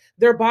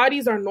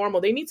bodies are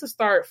normal. They need to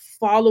start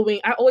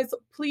following.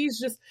 Please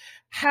just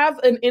have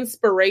an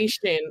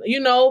inspiration, you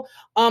know,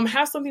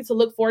 have something to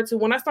look forward to.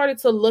 When I started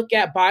to look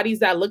at bodies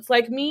that looked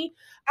like me,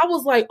 I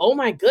was like, oh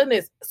my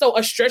goodness. So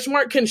a stretch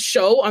mark can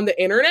show on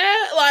the internet?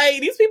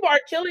 Like, these people are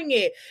killing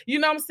it. You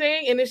know what I'm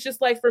saying? And it's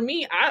just like, for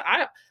me,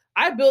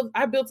 I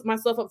built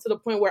myself up to the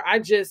point where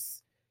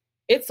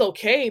it's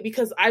okay,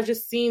 because I've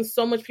just seen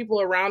so much people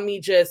around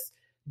me just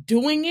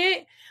doing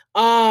it.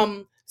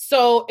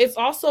 So it's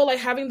also like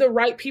having the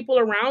right people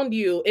around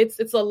you.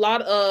 It's a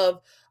lot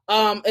of,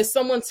 is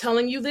someone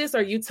telling you this?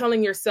 Are you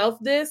telling yourself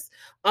this?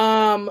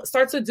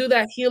 Start to do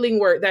that healing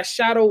work, that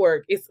shadow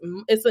work.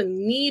 It's a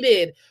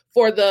needed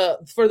for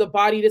the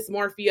body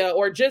dysmorphia,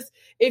 or just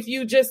if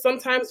you just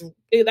sometimes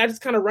that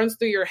just kind of runs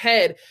through your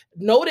head.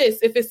 Notice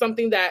if it's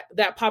something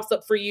that pops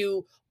up for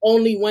you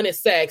only when it's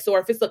sex, or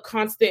if it's a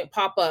constant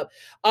pop-up.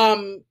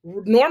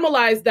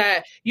 Normalize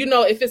that, you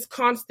know, if it's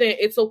constant,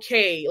 it's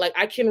okay. Like,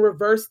 I can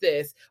reverse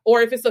this.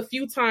 Or if it's a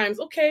few times,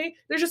 okay,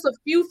 there's just a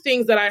few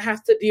things that I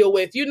have to deal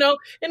with, you know,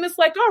 and it's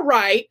like, all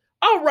right.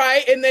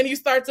 And then you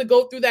start to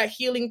go through that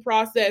healing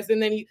process,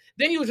 and then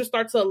you just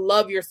start to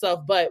love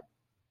yourself, but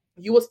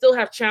you will still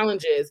have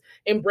challenges.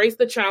 Embrace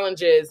the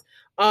challenges.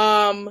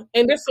 And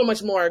there's so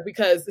much more,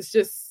 because it's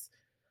just,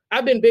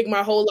 I've been big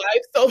my whole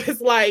life. So it's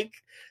like,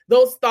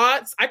 those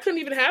thoughts, I couldn't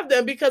even have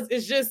them, because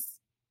it's just,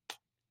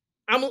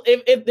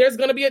 if there's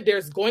going to be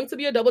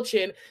a double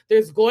chin,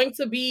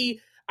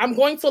 I'm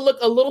going to look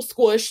a little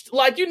squished,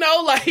 like, you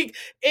know, like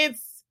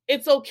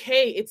it's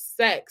okay. It's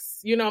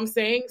sex. You know what I'm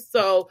saying?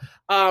 So,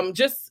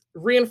 just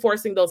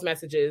reinforcing those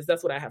messages.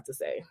 That's what I have to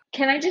say.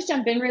 Can I just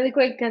jump in really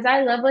quick? Because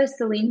I love what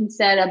Celine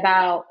said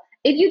about,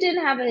 if you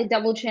didn't have a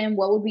double chin,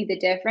 what would be the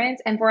difference?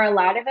 And for a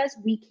lot of us,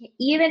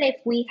 even if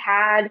we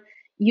had,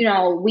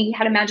 we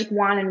had a magic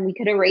wand and we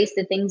could erase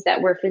the things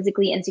that we're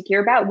physically insecure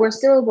about, we're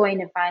still going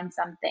to find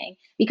something,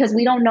 because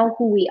we don't know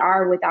who we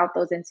are without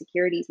those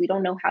insecurities. We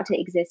don't know how to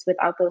exist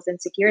without those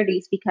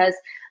insecurities, because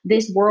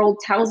this world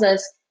tells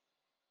us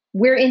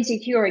we're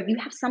insecure. You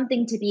have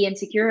something to be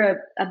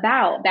insecure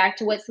about. Back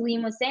to what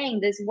Celine was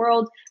saying, this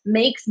world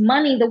makes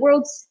money. The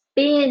world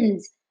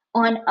spins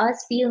on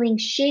us feeling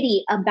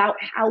shitty about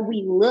how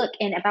we look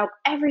and about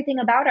everything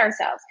about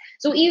ourselves.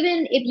 So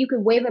even if you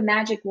could wave a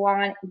magic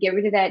wand, get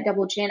rid of that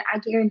double chin, I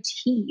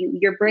guarantee you,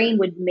 your brain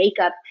would make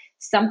up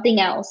something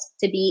else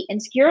to be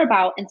insecure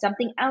about and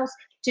something else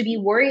to be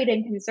worried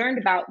and concerned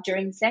about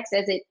during sex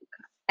as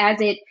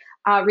it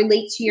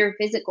relates to your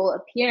physical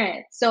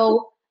appearance.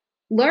 So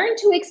learn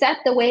to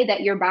accept the way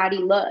that your body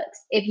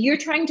looks. If you're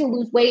trying to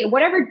lose weight,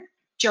 whatever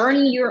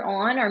journey you're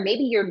on, or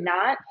maybe you're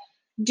not,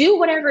 do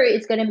whatever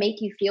is going to make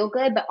you feel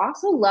good, but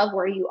also love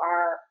where you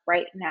are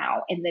right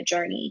now in the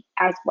journey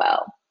as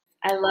well.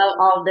 I love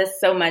all of this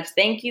so much.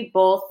 Thank you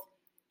both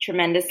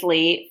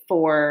tremendously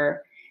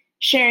for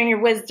sharing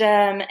your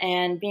wisdom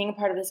and being a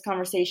part of this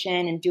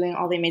conversation and doing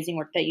all the amazing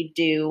work that you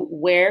do.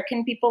 Where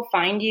can people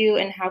find you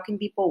and how can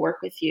people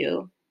work with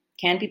you?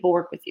 Can people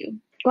work with you?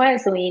 Go ahead,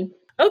 Celine.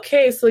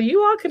 Okay, so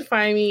you all can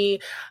find me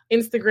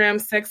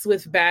Instagram, Sex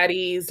with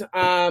Baddies,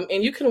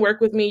 and you can work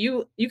with me.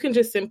 You can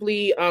just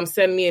simply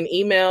send me an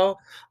email,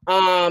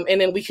 and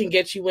then we can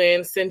get you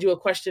in, send you a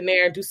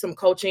questionnaire, do some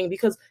coaching,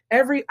 because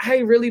I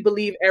really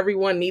believe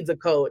everyone needs a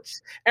coach.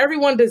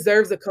 Everyone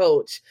deserves a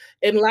coach.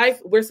 In life,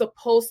 we're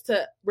supposed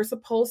to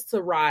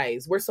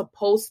rise. We're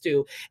supposed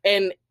to,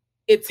 and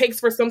it takes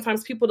for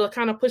sometimes people to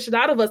kind of push it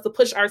out of us, to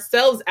push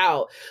ourselves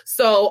out.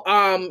 So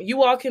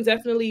you all can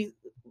definitely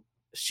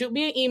shoot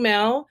me an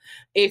email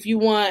if you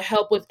want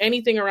help with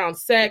anything around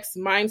sex,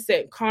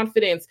 mindset,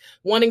 confidence,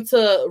 wanting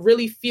to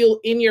really feel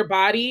in your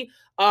body,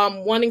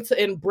 wanting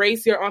to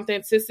embrace your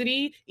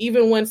authenticity,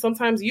 even when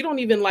sometimes you don't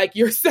even like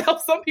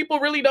yourself. Some people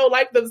really don't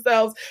like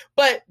themselves,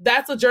 but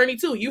that's a journey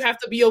too. You have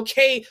to be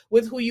okay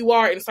with who you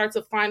are and start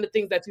to find the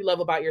things that you love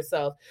about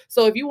yourself.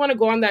 So if you want to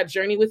go on that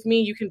journey with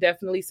me, you can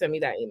definitely send me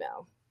that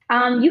email.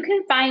 You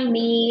can find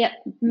me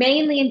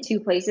mainly in two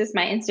places.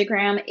 My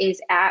Instagram is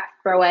at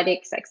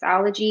Froetic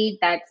Sexology.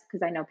 That's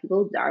because I know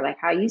people are like,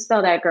 how you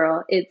spell that,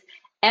 girl? It's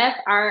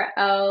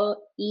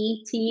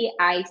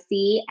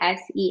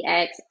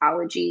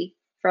FROETICSEXology,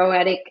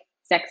 Froetic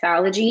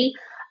Sexology.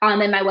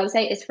 And my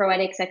website is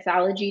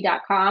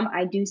froeticsexology.com.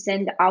 I do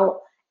send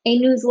out a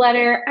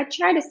newsletter. I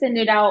try to send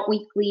it out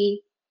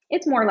weekly.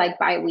 It's more like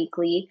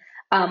bi-weekly.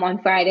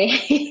 On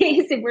Fridays,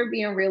 if we're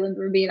being real and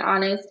we're being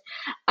honest.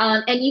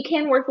 And you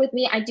can work with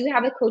me. I do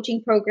have a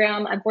coaching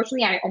program.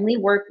 Unfortunately, I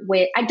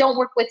don't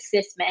work with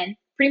cis men.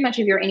 Pretty much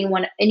if you're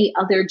any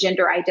other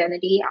gender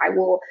identity, I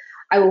will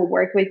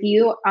work with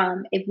you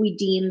if we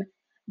deem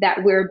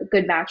that we're a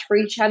good match for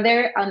each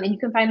other. And you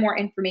can find more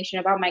information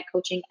about my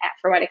coaching at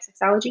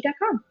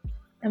froeticsexology.com.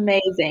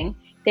 Amazing.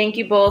 Thank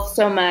you both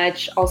so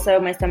much. Also,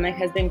 my stomach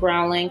has been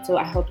growling, so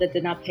I hope that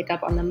did not pick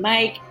up on the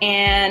mic.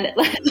 And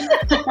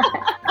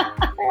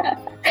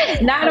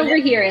not over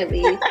here, at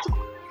least.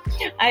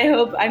 I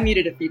hope I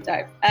muted a few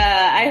times.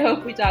 I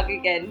hope we talk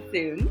again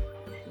soon.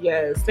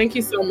 Yes. Thank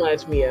you so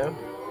much, Mia.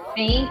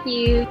 Thank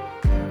you.